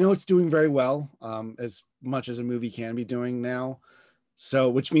 I know it's doing very well, as much as a movie can be doing now. So,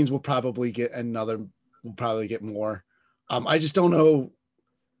 which means we'll probably get more. I just don't know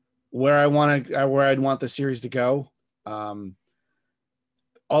where I'd want the series to go. All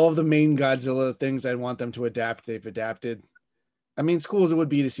of the main Godzilla things I'd want them to adapt, they've adapted. I mean, it's cool as it would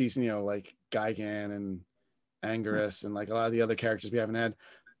be to see, like Gigan and Anguirus and like a lot of the other characters we haven't had.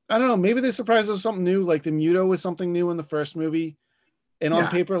 I don't know. Maybe they surprised us with something new. Like the Muto was something new in the first movie. And on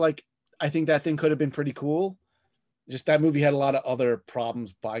paper, like, I think that thing could have been pretty cool. Just that movie had a lot of other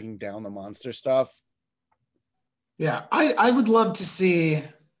problems bogging down the monster stuff. Yeah, I would love to see.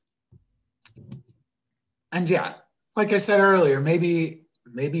 And yeah, like I said earlier, maybe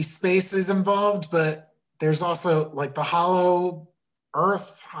space is involved, but there's also like the Hollow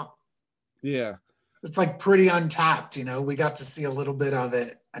Earth. Yeah. It's like pretty untapped, we got to see a little bit of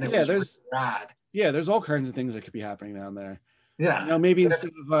it and it was really rad. Yeah, there's all kinds of things that could be happening down there. Yeah. Maybe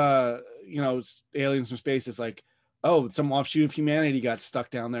instead of aliens from space, it's like, oh, some offshoot of humanity got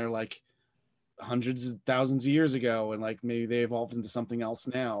stuck down there like hundreds of thousands of years ago, and like maybe they evolved into something else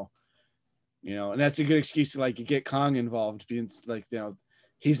now. And that's a good excuse to like get Kong involved, being like,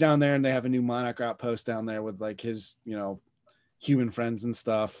 he's down there, and they have a new Monarch outpost down there with like his, you know, human friends and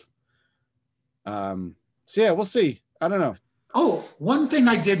stuff. So yeah, we'll see. I don't know. Oh, one thing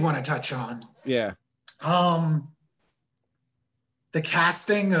I did want to touch on. Yeah. The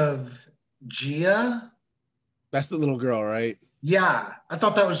casting of Gia. That's the little girl, right? Yeah, I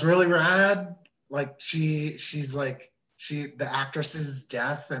thought that was really rad. Like she's like the actress is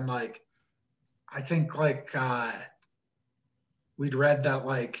deaf, and like I think like we'd read that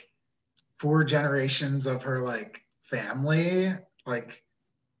like 4 generations of her like family, like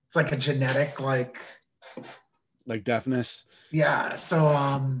it's like a genetic like deafness. Yeah, so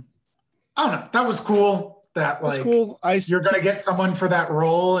I don't know. That was cool. That That's like cool. you're gonna get someone for that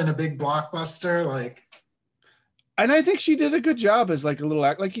role in a big blockbuster, like. And I think she did a good job as like a little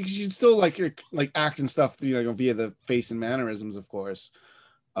act. Like she'd still like act and stuff, you know, via the face and mannerisms, of course.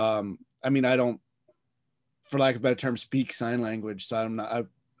 I mean, I don't, for lack of a better term, speak sign language, so I'm not.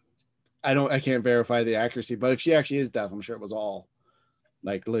 I can't verify the accuracy. But if she actually is deaf, I'm sure it was all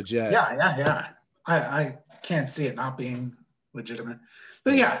like legit. Yeah. I can't see it not being legitimate.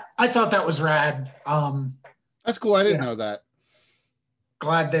 But yeah, I thought that was rad. That's cool. I didn't know that.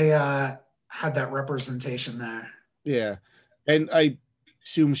 Glad they had that representation there. Yeah, and I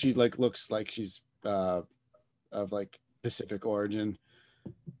assume she like looks like she's of like Pacific origin.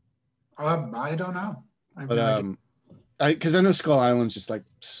 I don't know. Because I know Skull Island's just like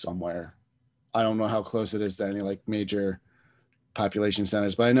somewhere. I don't know how close it is to any like major population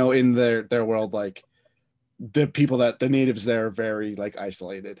centers, but I know in their world, like the people that the natives there are very like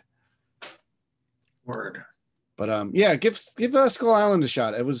isolated. Word. But yeah, give Skull Island a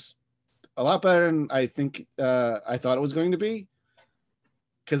shot. It was a lot better than I think I thought it was going to be.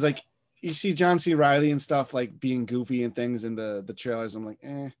 Because like you see John C. Reilly and stuff like being goofy and things in the trailers. I'm like,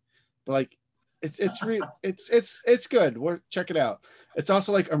 but like it's good. Check it out. It's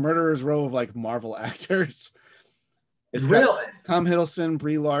also like a murderer's row of like Marvel actors. It's really Tom Hiddleston,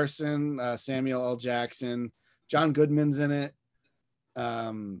 Brie Larson, Samuel L. Jackson, John Goodman's in it.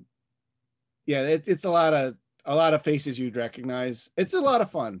 Yeah, it's a lot of faces you'd recognize. It's a lot of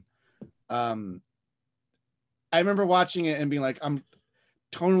fun. I remember watching it and being like,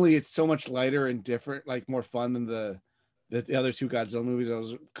 tonally it's so much lighter and different, like more fun than the other 2 Godzilla movies. I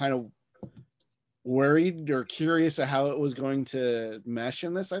was kind of worried or curious of how it was going to mesh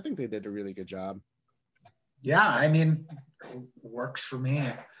in this. I think they did a really good job. Yeah, I mean, it works for me.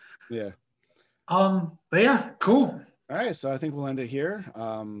 Yeah. But yeah, cool. All right, so I think we'll end it here.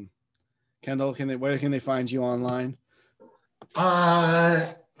 Kendall, where can they find you online?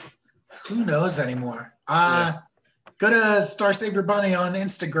 Who knows anymore? Go to Star Saver Bunny on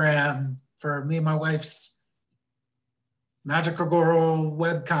Instagram for me and my wife's Magical Girl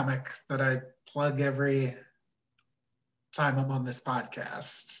webcomic that I plug every time I'm on this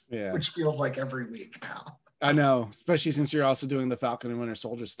podcast. Yeah. Which feels like every week now. I know, especially since you're also doing the Falcon and Winter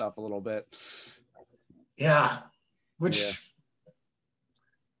Soldier stuff a little bit. Yeah, which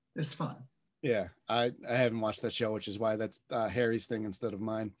is fun. Yeah, I haven't watched that show, which is why that's Harry's thing instead of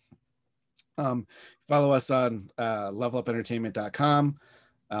mine. Follow us on levelupentertainment.com.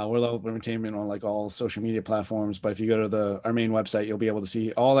 We're Level Up Entertainment on like all social media platforms, but if you go to our main website, you'll be able to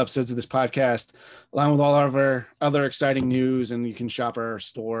see all episodes of this podcast along with all of our other exciting news, and you can shop our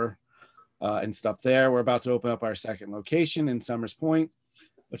store and stuff there. We're about to open up our second location in Summers Point,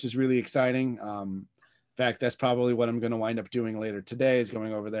 which is really exciting. In fact, that's probably what I'm going to wind up doing later today, is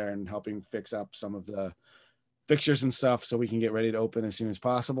going over there and helping fix up some of the fixtures and stuff so we can get ready to open as soon as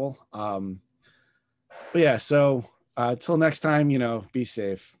possible. But yeah, so until next time, be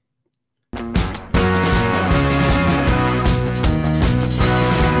safe.